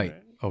lights, will man. fight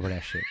over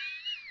that shit.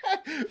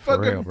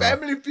 Fucking real, bro.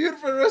 Family Feud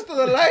for the rest of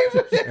their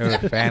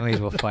life.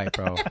 Families will fight,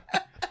 bro.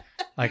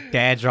 Like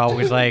dads are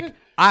always like,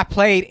 "I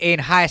played in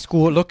high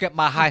school. Look at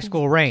my high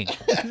school ring.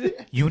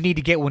 You need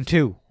to get one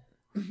too.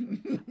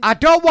 I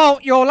don't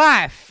want your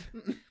life."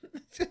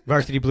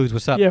 Varsity Blues,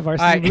 what's up? Yeah,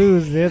 Varsity All right.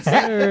 Blues. Yes,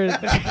 sir.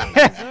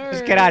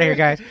 Let's get out of here,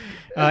 guys.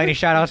 Any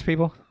shout outs,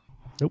 people?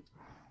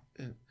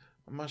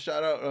 I'm gonna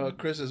shout out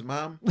Chris's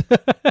mom.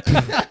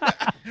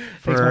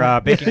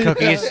 For baking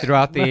cookies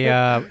throughout the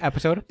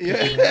episode.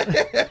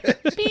 Yeah.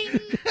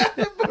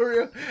 For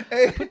real.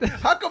 Hey,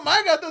 how come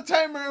I got the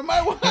timer in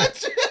my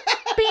watch?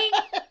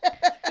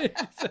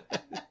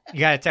 You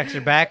got to text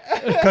her back.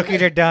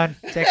 Cookies are done.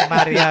 Take them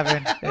out of the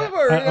oven.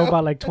 For I owe real.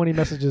 about like 20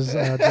 messages deep,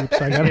 so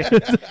I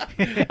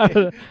got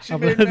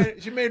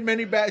it. She made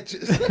many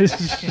batches.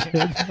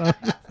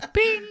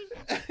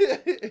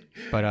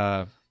 But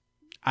I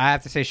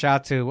have to say shout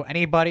out to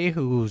anybody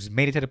who's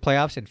made it to the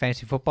playoffs in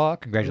fantasy football.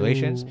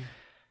 Congratulations. Ooh.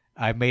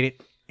 I've made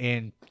it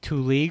in 2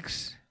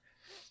 leagues.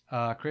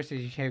 Chris,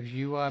 have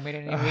you made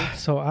it in any leagues?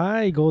 So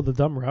I go the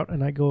dumb route,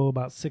 and I go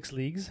about 6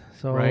 leagues.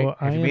 So Right.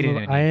 Have you made it in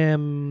any? I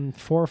am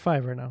 4 or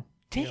 5 right now.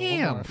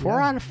 Damn, more. 4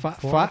 Yeah. out of 5,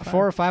 4 out of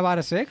 4 or 5 out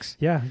of 6.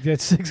 Yeah,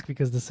 that's 6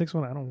 because the 6th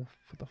one I don't know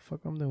what the fuck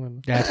I'm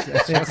doing. That's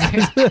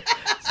okay.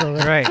 So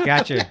Right,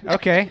 gotcha.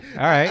 Okay,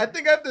 all I right.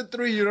 think after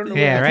 3 you don't know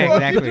Yeah, what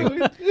right, the fuck you're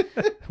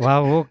doing.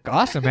 Well,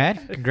 awesome,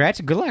 man. Congrats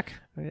and good luck.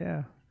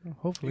 yeah,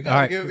 hopefully. You All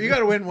right.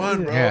 gotta win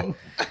one, bro. Yeah. All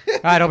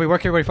right, Obi, where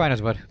can everybody find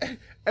us, bud?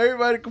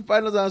 Everybody can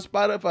find us on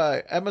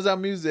Spotify,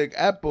 Amazon Music,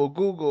 Apple,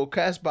 Google,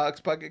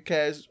 Castbox, Pocket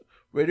Cast,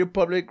 Radio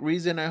Public,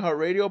 Reason,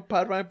 iHeartRadio,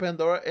 Podvine,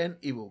 Pandora, and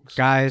eBooks.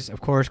 Guys, of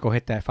course, go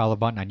hit that follow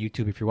button on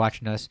YouTube if you're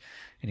watching us.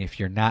 And if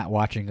you're not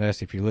watching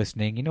us, if you're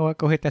listening, you know what?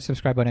 Go hit that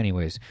subscribe button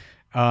anyways.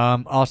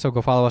 Also,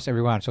 go follow us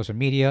everywhere on social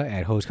media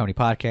at HoZ Comedy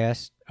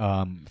Podcast.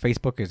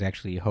 Facebook is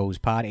actually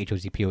HoZ Pod,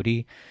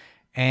 HOZPOD.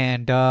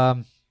 And,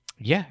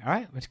 yeah, all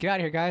right, let's get out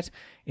of here, guys.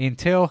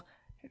 Until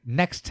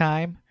next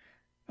time,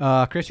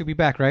 Chris, you'll be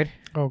back, right?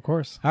 Oh, of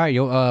course. All right,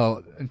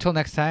 yo. Until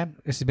next time,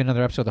 this has been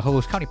another episode of the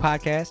HoZ Comedy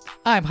Podcast.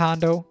 I'm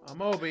Hondo.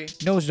 I'm Obi.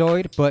 No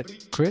Zoid, but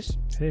Chris.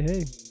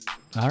 Hey.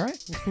 All right.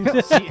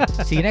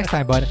 See you next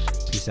time, bud.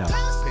 Peace out.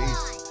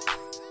 Peace.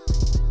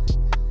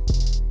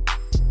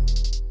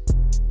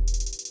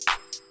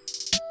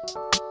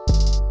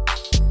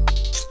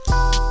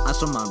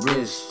 Ice on my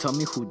wrist, tell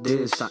me who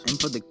this. I aim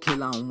for the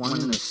kill, I don't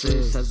want an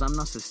assist. Says I'm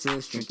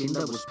narcissist, drinking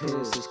that was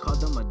piss. It's called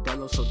the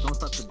Modelo, so don't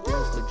stop to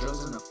diss. The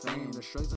drugs and the fame, the shrugs.